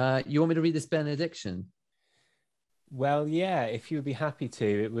 You want me to read this benediction? Well, yeah, if you would be happy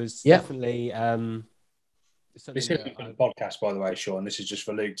to. It was definitely This something is that a podcast, by the way, Sean. This is just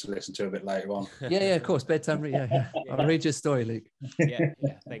for Luke to listen to a bit later on. Yeah, of course. Bedtime. Yeah. I'll read your story, Luke. yeah,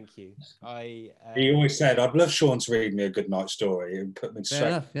 thank you. He always said, "I'd love Sean to read me a good night story." It would put me Fair straight.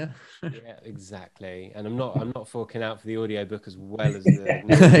 enough. Yeah. Yeah, exactly. And I'm not forking out for the audiobook as well as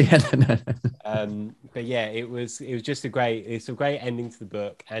the but yeah, it's a great ending to the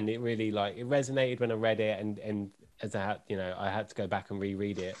book, and it really it resonated when I read it, and as I had to go back and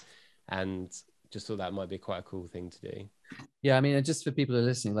reread it, and just thought that might be quite a cool thing to do. Yeah, I mean, and just for people who are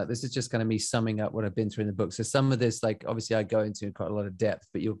listening, this is just kind of me summing up what I've been through in the book. So some of this, obviously I go into quite a lot of depth,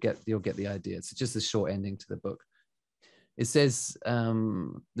 but you'll get the idea. It's just a short ending to the book. It says,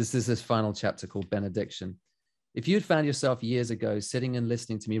 this is this final chapter called Benediction. If you had found yourself years ago sitting and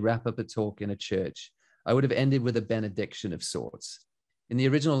listening to me wrap up a talk in a church, I would have ended with a benediction of sorts. In the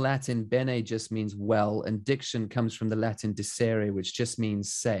original Latin, bene just means well, and diction comes from the Latin dicere, which just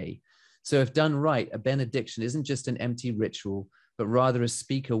means say. So if done right, a benediction isn't just an empty ritual, but rather a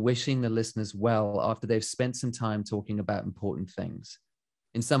speaker wishing the listeners well after they've spent some time talking about important things.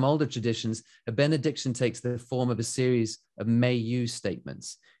 In some older traditions, a benediction takes the form of a series of may you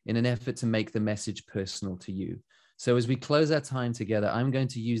statements in an effort to make the message personal to you. So as we close our time together, I'm going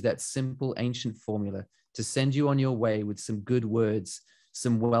to use that simple ancient formula to send you on your way with some good words,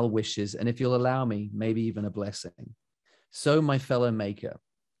 some well wishes, and if you'll allow me, maybe even a blessing. So, my fellow maker,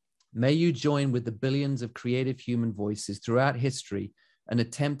 may you join with the billions of creative human voices throughout history and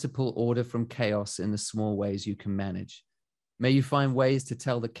attempt to pull order from chaos in the small ways you can manage. May you find ways to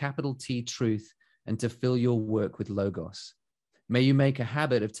tell the capital T truth and to fill your work with logos. May you make a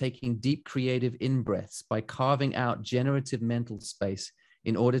habit of taking deep creative in-breaths by carving out generative mental space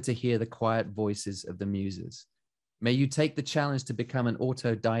in order to hear the quiet voices of the muses. May you take the challenge to become an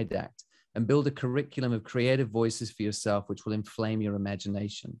autodidact and build a curriculum of creative voices for yourself which will inflame your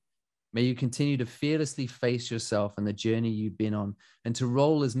imagination. May you continue to fearlessly face yourself and the journey you've been on and to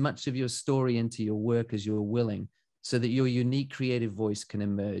roll as much of your story into your work as you're willing so that your unique creative voice can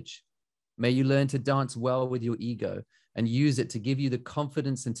emerge. May you learn to dance well with your ego and use it to give you the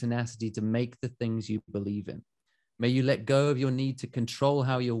confidence and tenacity to make the things you believe in. May you let go of your need to control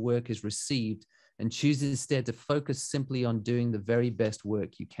how your work is received and choose instead to focus simply on doing the very best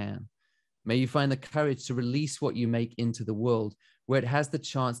work you can. May you find the courage to release what you make into the world where it has the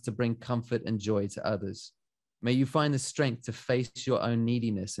chance to bring comfort and joy to others. May you find the strength to face your own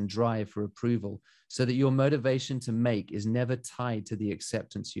neediness and drive for approval so that your motivation to make is never tied to the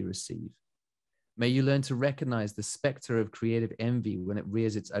acceptance you receive. May you learn to recognize the specter of creative envy when it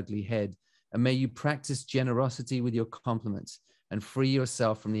rears its ugly head, and may you practice generosity with your compliments and free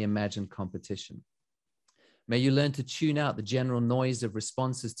yourself from the imagined competition. May you learn to tune out the general noise of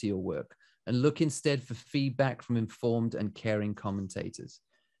responses to your work and look instead for feedback from informed and caring commentators.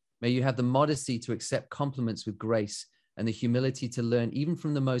 May you have the modesty to accept compliments with grace and the humility to learn even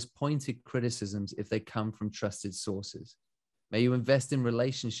from the most pointed criticisms if they come from trusted sources. May you invest in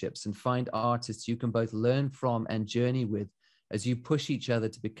relationships and find artists you can both learn from and journey with as you push each other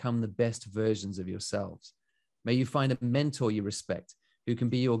to become the best versions of yourselves. May you find a mentor you respect who can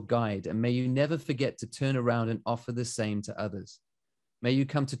be your guide, and may you never forget to turn around and offer the same to others. May you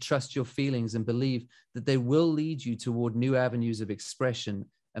come to trust your feelings and believe that they will lead you toward new avenues of expression,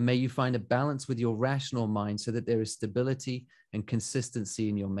 and may you find a balance with your rational mind so that there is stability and consistency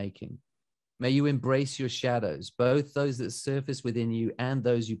in your making. May you embrace your shadows, both those that surface within you and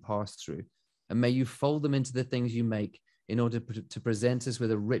those you pass through, and may you fold them into the things you make in order to present us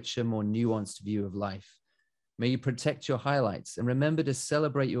with a richer, more nuanced view of life. May you protect your highlights and remember to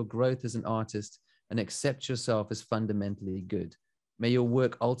celebrate your growth as an artist and accept yourself as fundamentally good. May your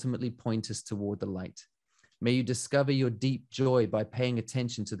work ultimately point us toward the light. May you discover your deep joy by paying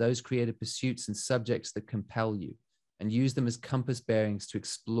attention to those creative pursuits and subjects that compel you and use them as compass bearings to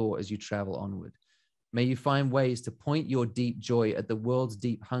explore as you travel onward. May you find ways to point your deep joy at the world's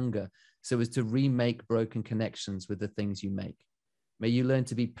deep hunger so as to remake broken connections with the things you make. May you learn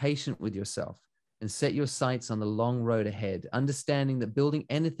to be patient with yourself and set your sights on the long road ahead, understanding that building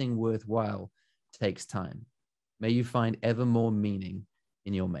anything worthwhile takes time. May you find ever more meaning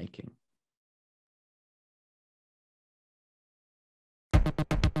in your making.